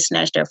not just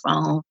snatch their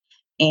phone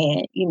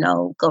and,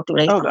 go through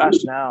their Oh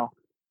gosh, no.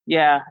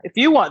 Yeah, if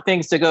you want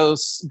things to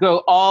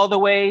go all the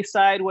way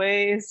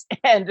sideways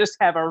and just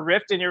have a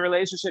rift in your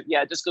relationship,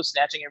 yeah, just go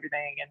snatching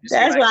everything and just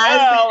That's be like,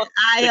 why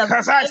I have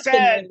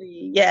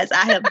definitely, yes,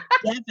 I have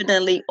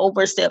definitely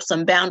overstepped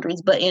some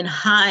boundaries. But in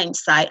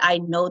hindsight, I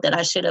know that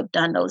I should have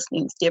done those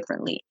things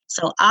differently.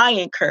 So I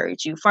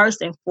encourage you,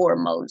 first and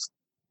foremost,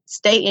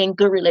 stay in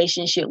good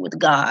relationship with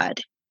God.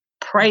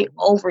 Pray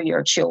over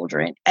your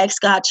children.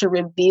 Ask God to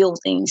reveal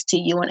things to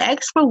you and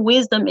ask for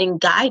wisdom and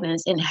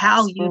guidance in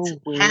how you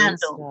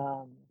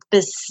handle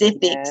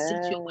specific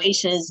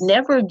situations.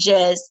 Never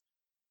just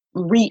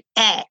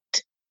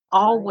react.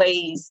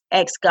 Always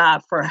ask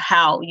God for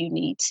how you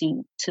need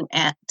to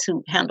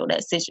handle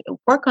that situation.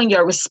 Work on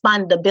your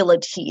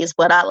responsibility is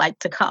what I like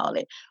to call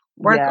it.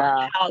 Work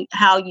on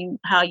how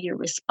you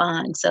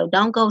respond. So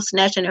don't go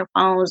snatching their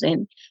phones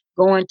and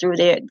going through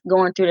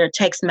their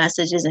text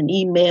messages and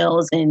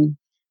emails and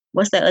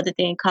what's that other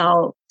thing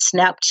called?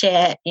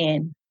 Snapchat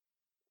and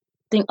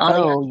I think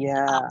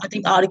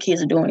all the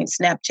kids are doing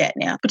Snapchat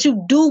now. But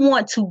you do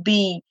want to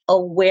be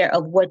aware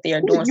of what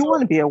they're doing. You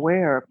want to be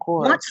aware, of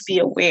course. Want to be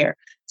aware.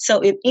 So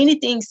if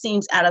anything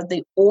seems out of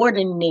the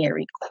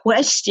ordinary,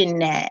 question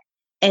that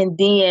and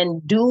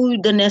then do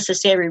the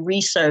necessary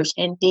research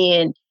and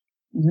then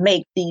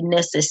make the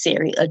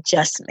necessary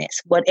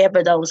adjustments,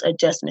 whatever those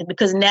adjustments.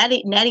 Because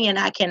Natty and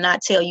I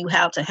cannot tell you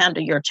how to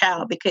handle your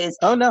child because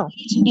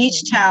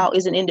each child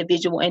is an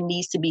individual and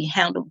needs to be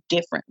handled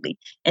differently.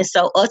 And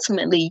so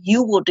ultimately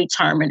you will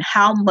determine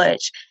how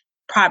much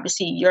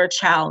privacy your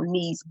child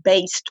needs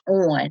based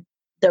on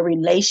the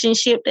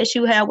relationship that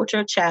you have with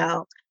your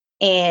child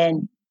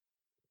and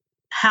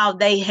how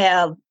they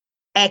have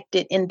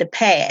acted in the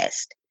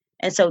past.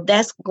 And so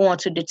that's going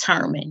to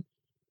determine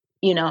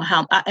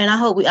how, and I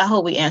hope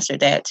we answered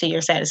that to your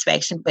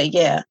satisfaction, but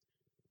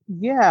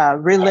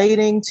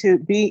relating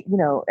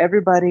to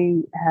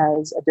everybody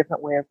has a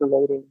different way of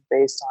relating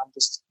based on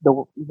just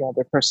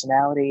their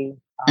personality,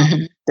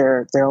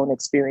 their own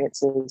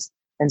experiences.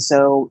 And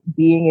so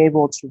being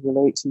able to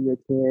relate to your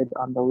kid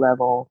on the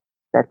level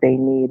that they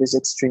need is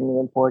extremely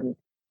important.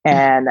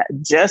 And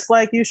just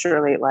like you,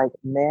 Shirley, like,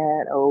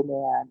 man, oh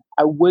man,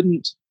 I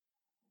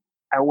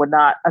would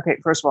not. Okay.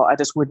 First of all, I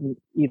just wouldn't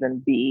even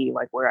be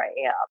like where I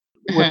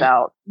am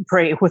without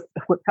praying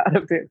without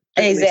a very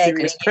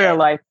serious prayer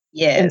life.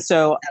 Yeah. And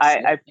so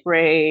I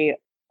pray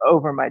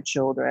over my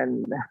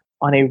children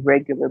on a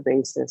regular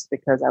basis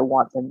because I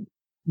want them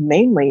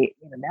mainly,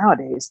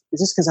 nowadays,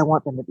 it's just because I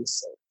want them to be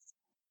safe.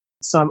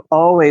 So I'm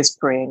always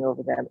praying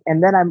over them.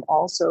 And then I'm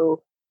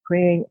also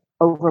praying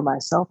over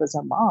myself as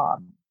a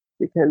mom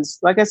because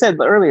like I said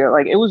earlier,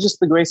 like it was just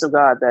the grace of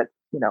God that,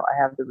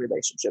 I have the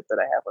relationship that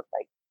I have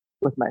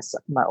with my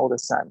son, my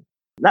oldest son.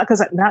 Not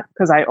because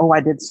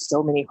I did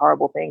so many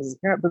horrible things as a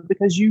parent, but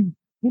because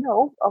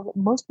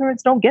most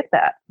parents don't get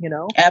that,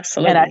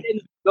 Absolutely. And I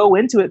didn't go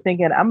into it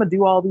thinking I'm gonna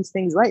do all these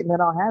things right and then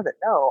I'll have it.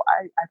 No,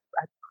 I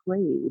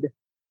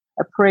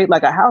prayed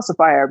like a house of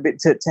fire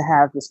to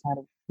have this kind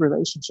of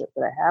relationship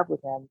that I have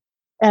with him,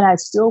 and I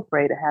still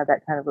pray to have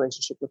that kind of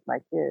relationship with my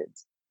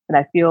kids. And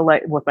I feel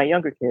like with my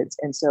younger kids,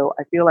 and so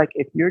I feel like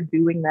if you're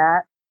doing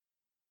that.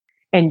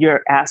 And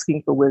you're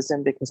asking for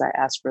wisdom because I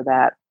ask for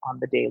that on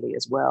the daily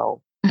as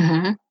well.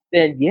 Then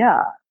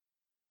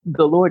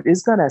the Lord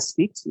is going to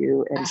speak to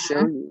you and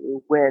show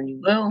you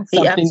when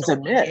something's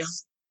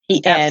amiss.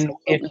 And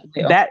if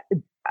that,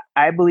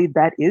 I believe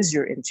that is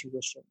your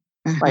intuition.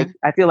 Like,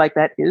 I feel like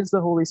that is the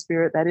Holy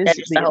Spirit. That is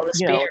the Holy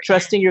Spirit.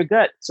 Trusting your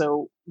gut.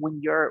 So when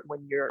you're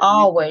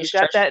always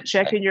you got that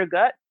check in your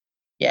gut.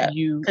 Yeah.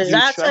 Because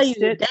I tell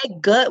you,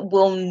 that gut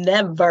will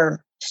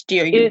never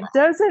steer you wrong. It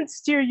doesn't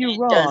steer you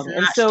wrong.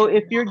 And so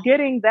if you're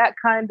getting that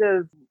kind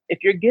of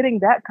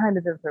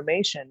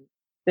information,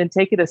 then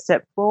take it a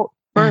step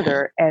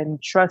further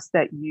and trust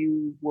that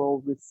you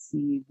will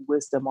receive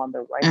wisdom on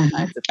the right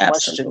kinds of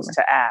questions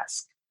to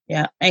ask.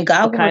 Yeah. And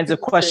God the kinds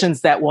of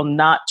questions that will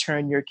not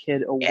turn your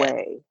kid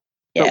away,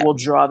 but will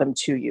draw them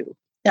to you.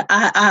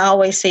 I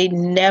always say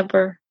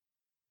never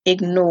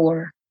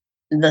ignore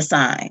the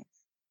signs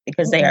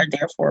because they are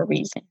there for a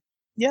reason.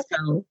 Yep.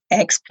 So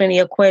ask plenty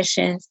of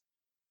questions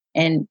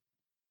and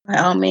by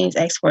all means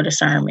ask for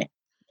discernment.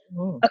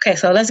 Okay,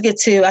 so let's get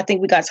to, I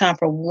think we got time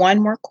for one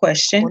more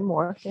question. One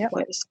more. Yep.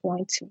 What is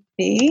going to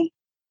be?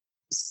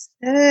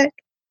 All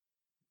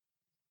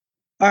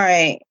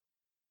right.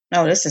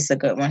 Oh, this is a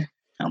good one.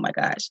 Oh my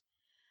gosh.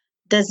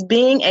 Does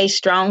being a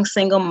strong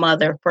single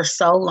mother for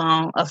so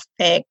long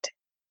affect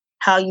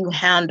how you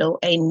handle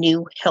a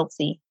new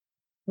healthy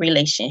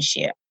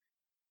relationship?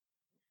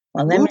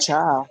 Well, let me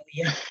child.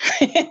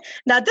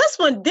 Now this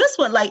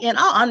one, like in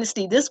all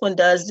honesty, this one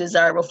does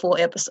deserve a full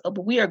episode,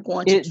 but we are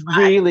going to try.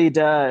 Really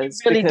does.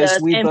 It really because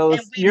does. We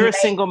both, you're a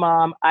single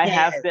mom. I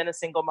have been a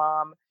single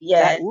mom.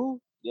 Yeah.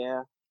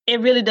 Yeah. It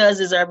really does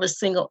deserve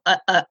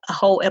a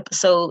whole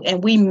episode,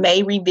 and we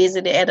may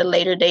revisit it at a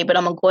later date, but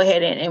I'm going to go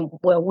ahead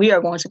we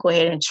are going to go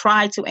ahead and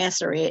try to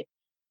answer it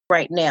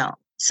right now.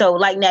 So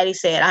like Natty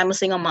said, I'm a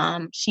single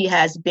mom. She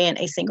has been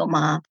a single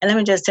mom. And let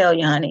me just tell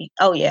you, honey,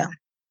 oh yeah,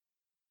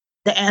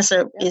 The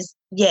answer is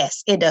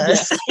yes, it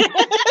does.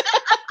 Yes.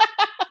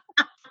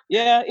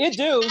 Yeah, it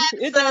do.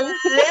 It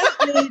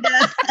Absolutely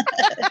does.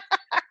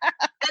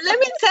 And let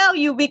me tell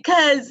you,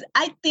 because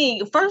I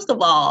think, first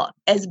of all,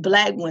 as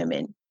Black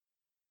women,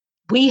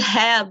 we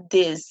have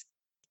this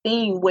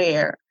thing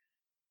where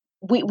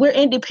we're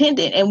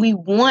independent and we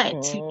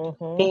want to do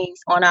things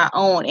on our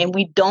own, and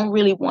we don't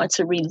really want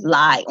to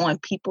rely on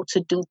people to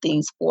do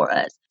things for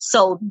us.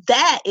 So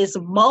that is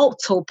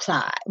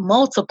multiplied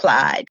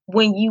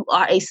when you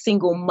are a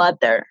single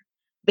mother,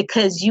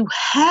 because you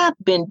have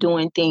been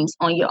doing things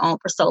on your own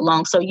for so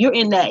long. So you're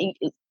in that,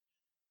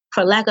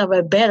 for lack of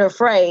a better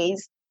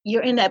phrase,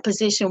 you're in that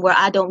position where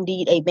I don't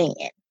need a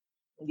man.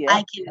 Yeah.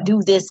 I can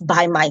do this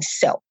by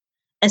myself.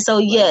 And so,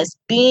 yes,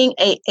 being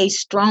a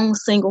strong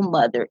single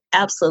mother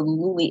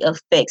absolutely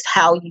affects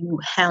how you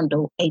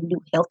handle a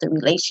new healthy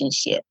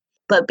relationship.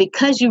 But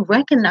because you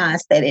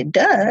recognize that it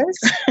does,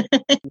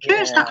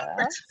 here's the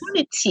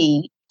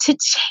opportunity to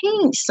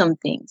change some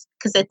things.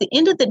 Because at the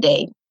end of the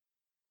day,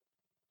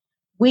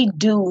 we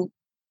do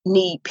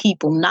need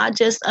people, not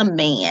just a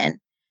man,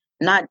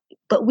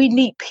 but we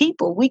need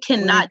people. We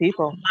cannot do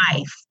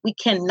life. We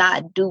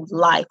cannot do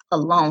life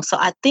alone. So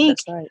I think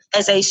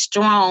as a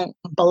strong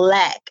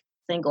Black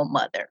single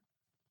mother,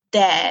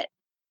 that,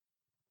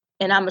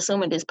 and I'm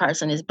assuming this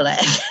person is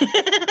Black.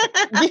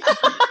 Yeah,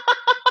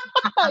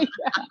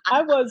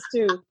 I was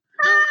too.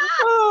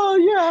 Oh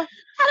yeah.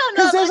 I don't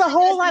know. Because there's a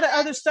whole lot of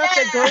other stuff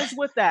that goes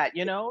with that,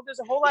 you know? There's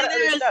a whole lot of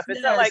other stuff.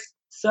 It's not like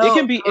it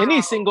can be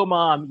any single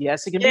mom.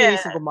 Yes, it can be any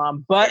single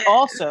mom. But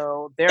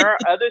also there are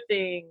other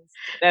things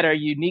that are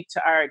unique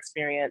to our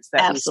experience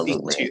that we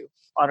speak to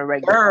on a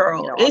regular,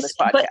 on this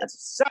podcast. But,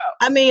 so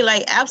I mean,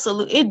 like,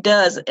 absolutely, it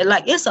does.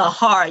 Like, it's a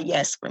hard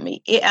yes for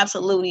me. It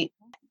absolutely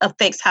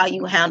affects how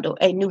you handle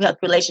a new health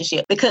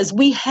relationship, because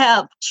we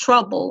have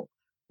trouble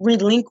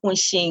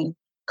relinquishing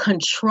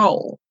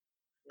control,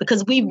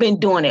 because we've been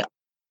doing it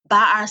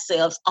by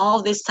ourselves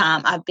all this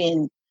time. I've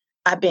been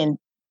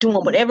doing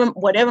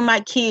whatever my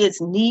kids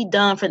need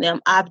done for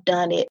them. I've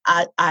done it.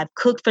 I've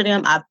cooked for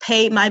them. I've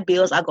paid my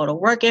bills. I go to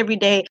work every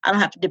day. I don't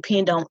have to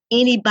depend on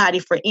anybody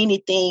for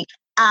anything.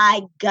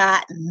 I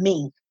got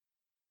me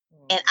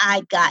and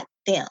I got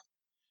them.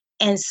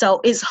 And so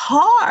it's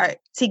hard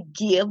to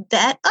give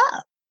that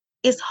up.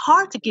 It's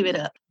hard to give it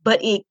up, but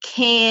it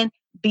can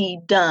be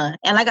done.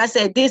 And like I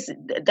said, that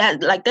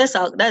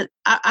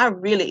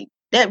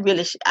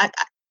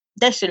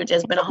should have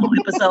just been a whole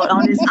episode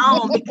on its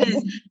own,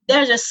 because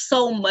there's just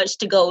so much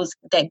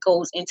that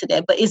goes into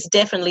that. But it's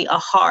definitely a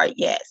hard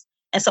yes.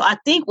 And so I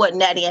think what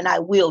Natty and I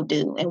will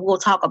do, and we'll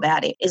talk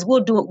about it, is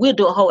we'll do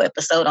a whole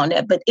episode on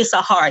that. But it's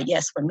a hard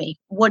yes for me.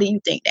 What do you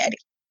think, Natty?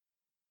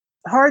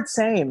 Hard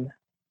same.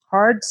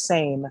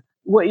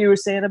 What you were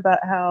saying about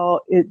how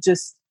it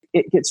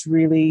gets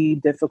really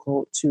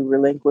difficult to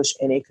relinquish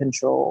any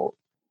control.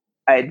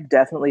 I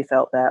definitely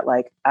felt that.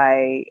 Like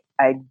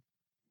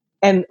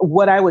and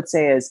what I would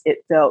say is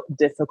it felt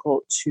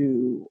difficult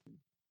to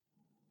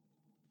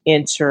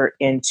enter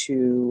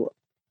into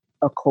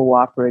a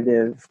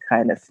cooperative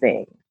kind of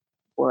thing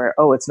where,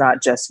 it's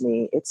not just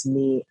me, it's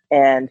me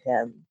and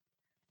him.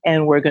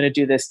 And we're going to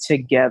do this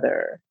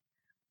together.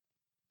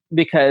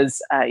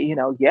 Because, I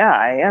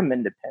am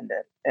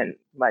independent, and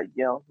my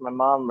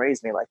mom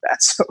raised me like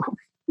that. So,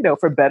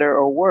 for better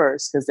or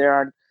worse, because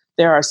there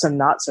are some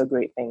not so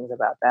great things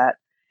about that.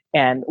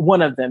 And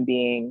one of them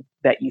being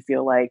that you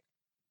feel like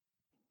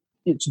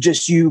it's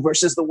just you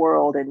versus the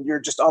world, and you're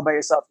just all by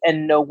yourself,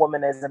 and no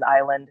woman is an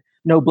island.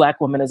 No Black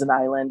woman is an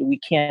island. We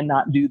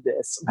cannot do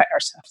this by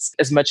ourselves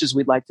as much as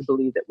we'd like to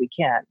believe that we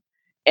can.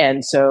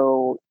 And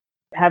so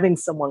having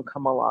someone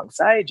come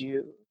alongside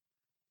you,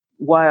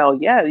 while,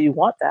 you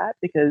want that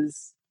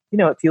because,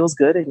 it feels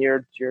good and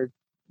you're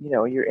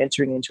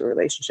entering into a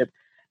relationship.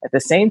 At the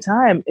same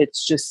time, it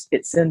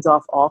sends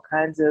off all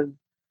kinds of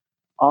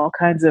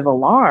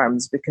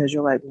alarms, because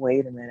you're like,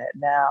 wait a minute,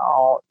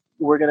 now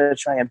we're going to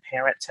try and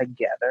parent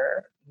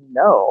together.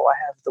 No, I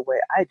have the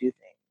way I do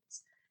things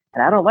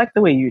and I don't like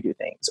the way you do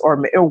things, or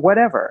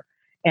whatever.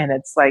 And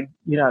it's like,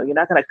 you're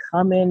not going to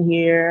come in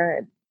here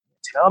and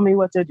tell me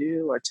what to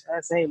do or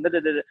say,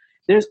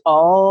 there's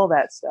all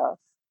that stuff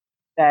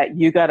that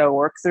you got to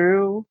work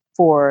through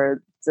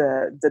for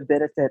the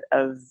benefit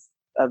of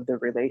the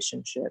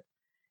relationship.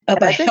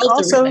 And I think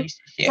also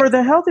for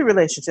the healthy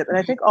relationship. And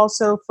I think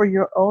also for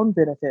your own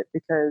benefit,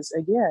 because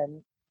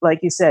again, like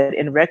you said,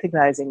 in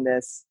recognizing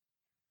this,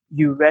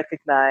 you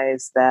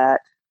recognize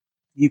that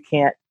you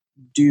can't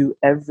do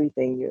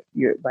everything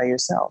you're by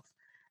yourself.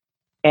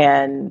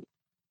 And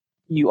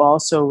you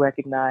also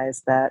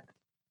recognize that,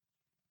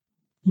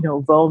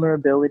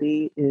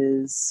 vulnerability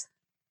is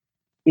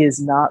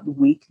not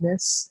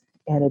weakness,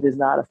 and it is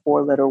not a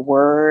 4-letter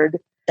word.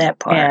 That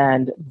part.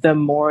 And the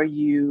more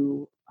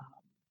you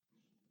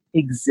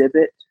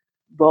exhibit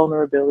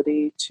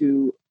vulnerability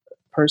to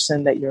a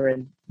person that you're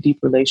in deep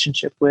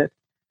relationship with,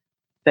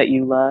 that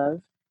you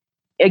love,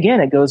 again,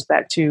 it goes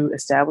back to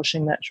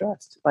establishing that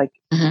trust. Like,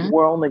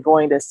 we're only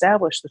going to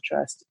establish the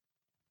trust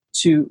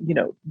to,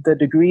 the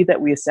degree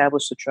that we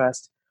establish the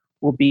trust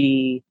will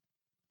be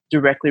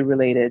directly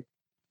related,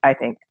 I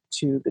think,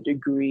 to the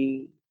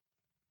degree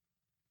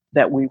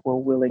that we were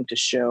willing to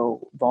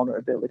show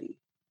vulnerability.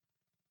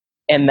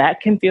 And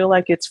that can feel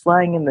like it's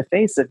flying in the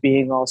face of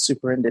being all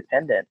super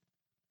independent.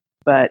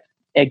 But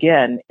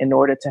again, in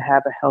order to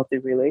have a healthy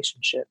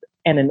relationship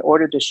and in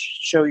order to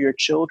show your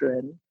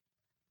children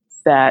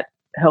that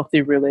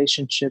healthy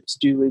relationships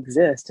do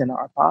exist and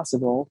are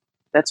possible,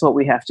 that's what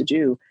we have to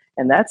do.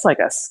 And that's like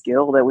a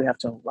skill that we have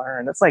to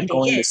learn. It's like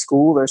going to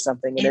school or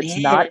something, and it's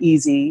not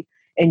easy.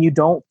 And you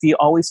don't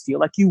always feel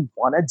like you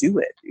want to do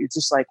it. It's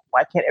just like,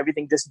 why can't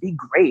everything just be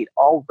great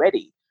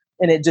already?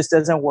 And it just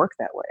doesn't work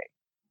that way.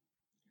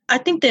 I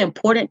think the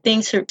important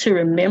thing to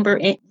remember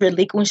in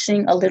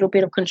relinquishing a little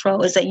bit of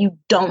control is that you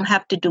don't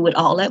have to do it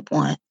all at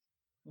once.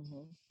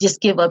 Mm-hmm.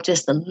 Just give up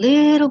just a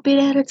little bit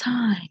at a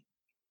time.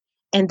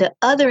 And the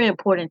other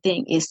important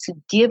thing is to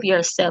give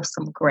yourself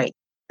some grace.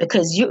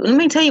 Because let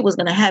me tell you what's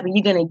going to happen.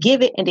 You're going to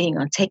give it and then you're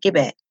going to take it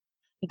back.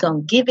 You're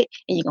going to give it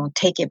and you're going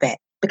to take it back.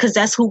 Because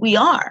that's who we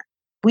are.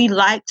 We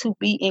like to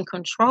be in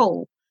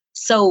control.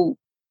 So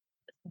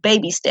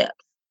baby steps.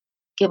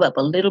 Give up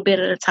a little bit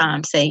at a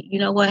time. Say, you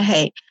know what?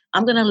 Hey,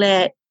 I'm going to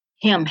let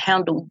him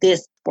handle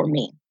this for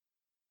me.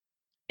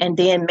 And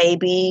then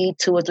maybe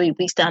 2 or 3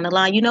 weeks down the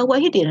line, you know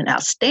what? He did an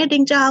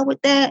outstanding job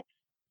with that.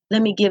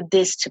 Let me give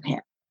this to him.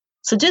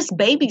 So just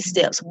baby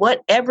steps.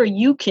 Whatever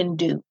you can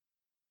do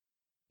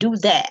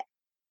that.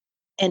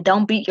 And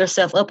don't beat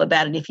yourself up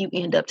about it if you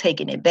end up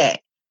taking it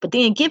back. But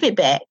then give it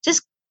back.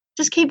 Just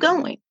keep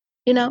going.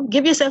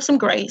 Give yourself some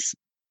grace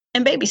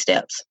and baby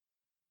steps.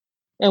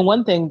 And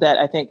one thing that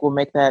I think will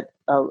make that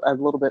a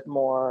little bit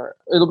more,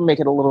 it'll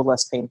make it a little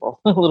less painful,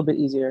 a little bit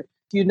easier.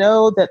 You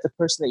know that the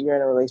person that you're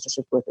in a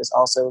relationship with is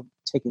also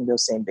taking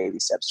those same baby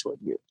steps toward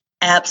you.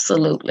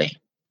 Absolutely.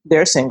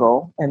 They're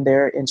single and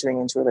they're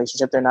entering into a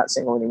relationship. They're not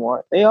single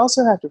anymore. They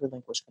also have to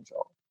relinquish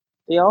control.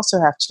 They also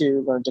have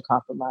to learn to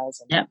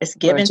compromise and it's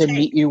give learn and to take.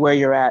 Meet you where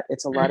you're at.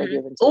 It's a lot of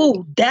give and take.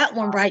 Oh, that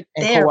one right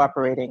and there.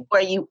 Cooperating.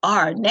 Where you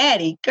are.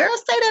 Natty, girl,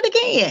 say that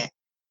again.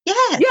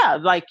 Yes. Yeah,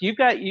 like they've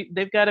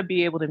got to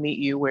be able to meet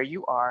you where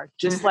you are,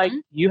 just like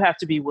you have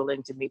to be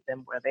willing to meet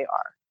them where they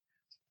are.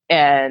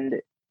 And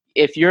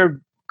if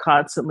you're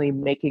constantly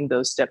making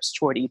those steps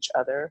toward each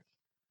other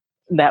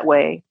that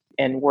way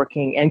and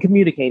working and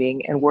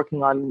communicating and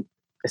working on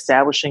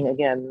establishing,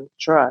 again,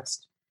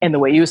 trust, and the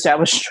way you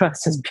establish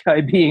trust is by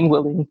being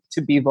willing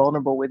to be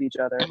vulnerable with each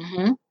other,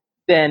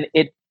 then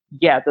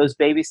those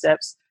baby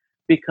steps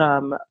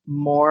become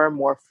more and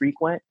more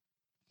frequent.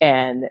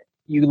 And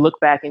you look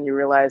back and you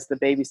realize the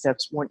baby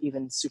steps weren't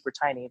even super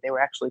tiny. They were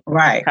actually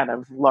kind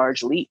of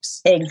large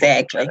leaps.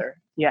 Exactly.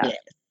 Yeah.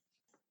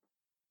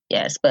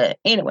 Yes. But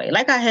anyway,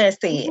 like I had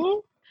said,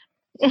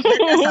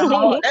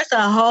 that's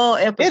a whole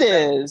episode. It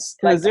is,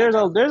 because there's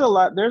a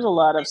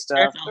lot of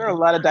stuff. There are a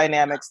lot of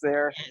dynamics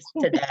there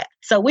to that.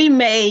 So we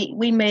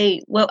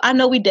may, well, I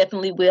know we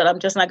definitely will. I'm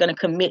just not going to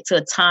commit to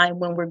a time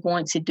when we're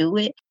going to do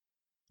it.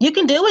 You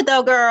can do it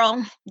though,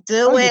 girl.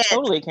 Do it. You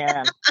totally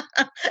can.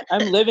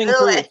 I'm living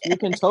proof. You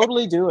can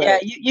totally do it. Yeah,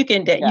 you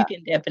can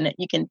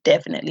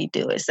definitely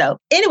do it. So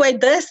anyway,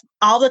 that's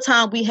all the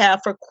time we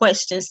have for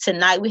questions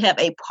tonight. We have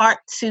a part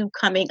 2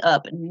 coming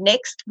up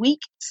next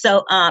week.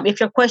 So if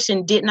your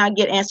question did not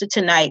get answered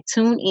tonight,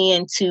 tune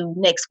in to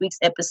next week's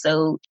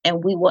episode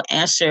and we will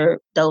answer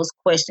those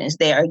questions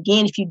there.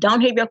 Again, if you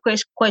don't have your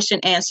question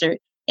answered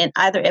in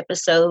either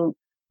episode,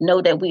 know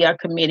that we are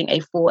committing a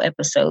full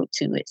episode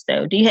to it.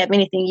 So do you have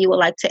anything you would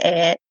like to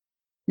add,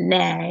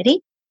 Natty?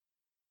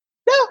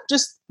 No,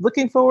 just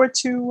looking forward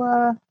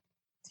to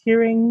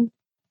hearing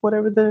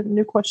whatever the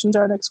new questions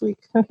are next week.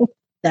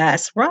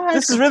 That's right.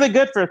 This is really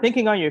good for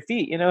thinking on your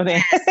feet.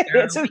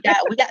 Yes, we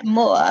got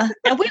more,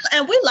 and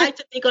we like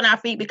to think on our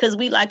feet because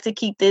we like to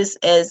keep this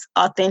as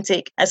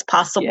authentic as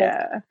possible.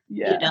 Yeah.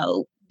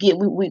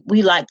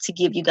 We like to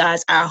give you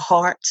guys our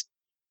heart,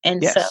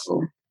 and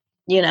so.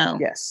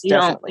 Yes,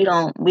 we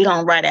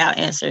don't write out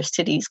answers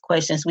to these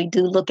questions. We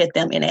do look at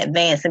them in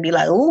advance and be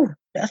like, "Ooh,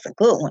 that's a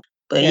good one."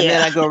 But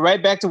then I go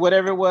right back to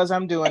whatever it was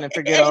I'm doing and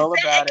forget all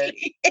about it.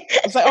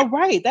 It's like, oh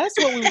right, that's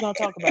what we were going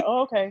to talk about.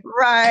 Oh, okay,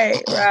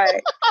 right.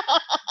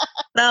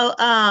 So,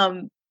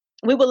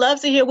 we would love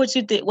to hear what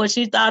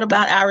you thought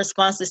about our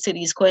responses to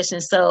these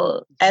questions.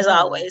 So, as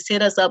always,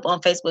 hit us up on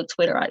Facebook,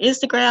 Twitter, or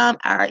Instagram.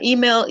 Our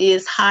email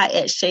is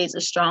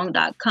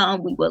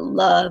hi@shadesofstrong.com. We would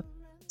love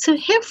to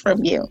hear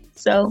from you.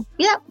 So,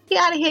 we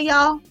out of here,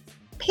 y'all.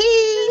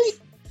 Peace.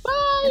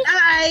 Bye.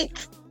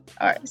 Night.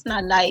 All right, it's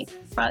not night.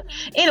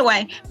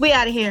 Anyway, we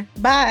out of here.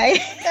 Bye.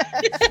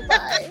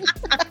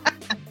 Bye.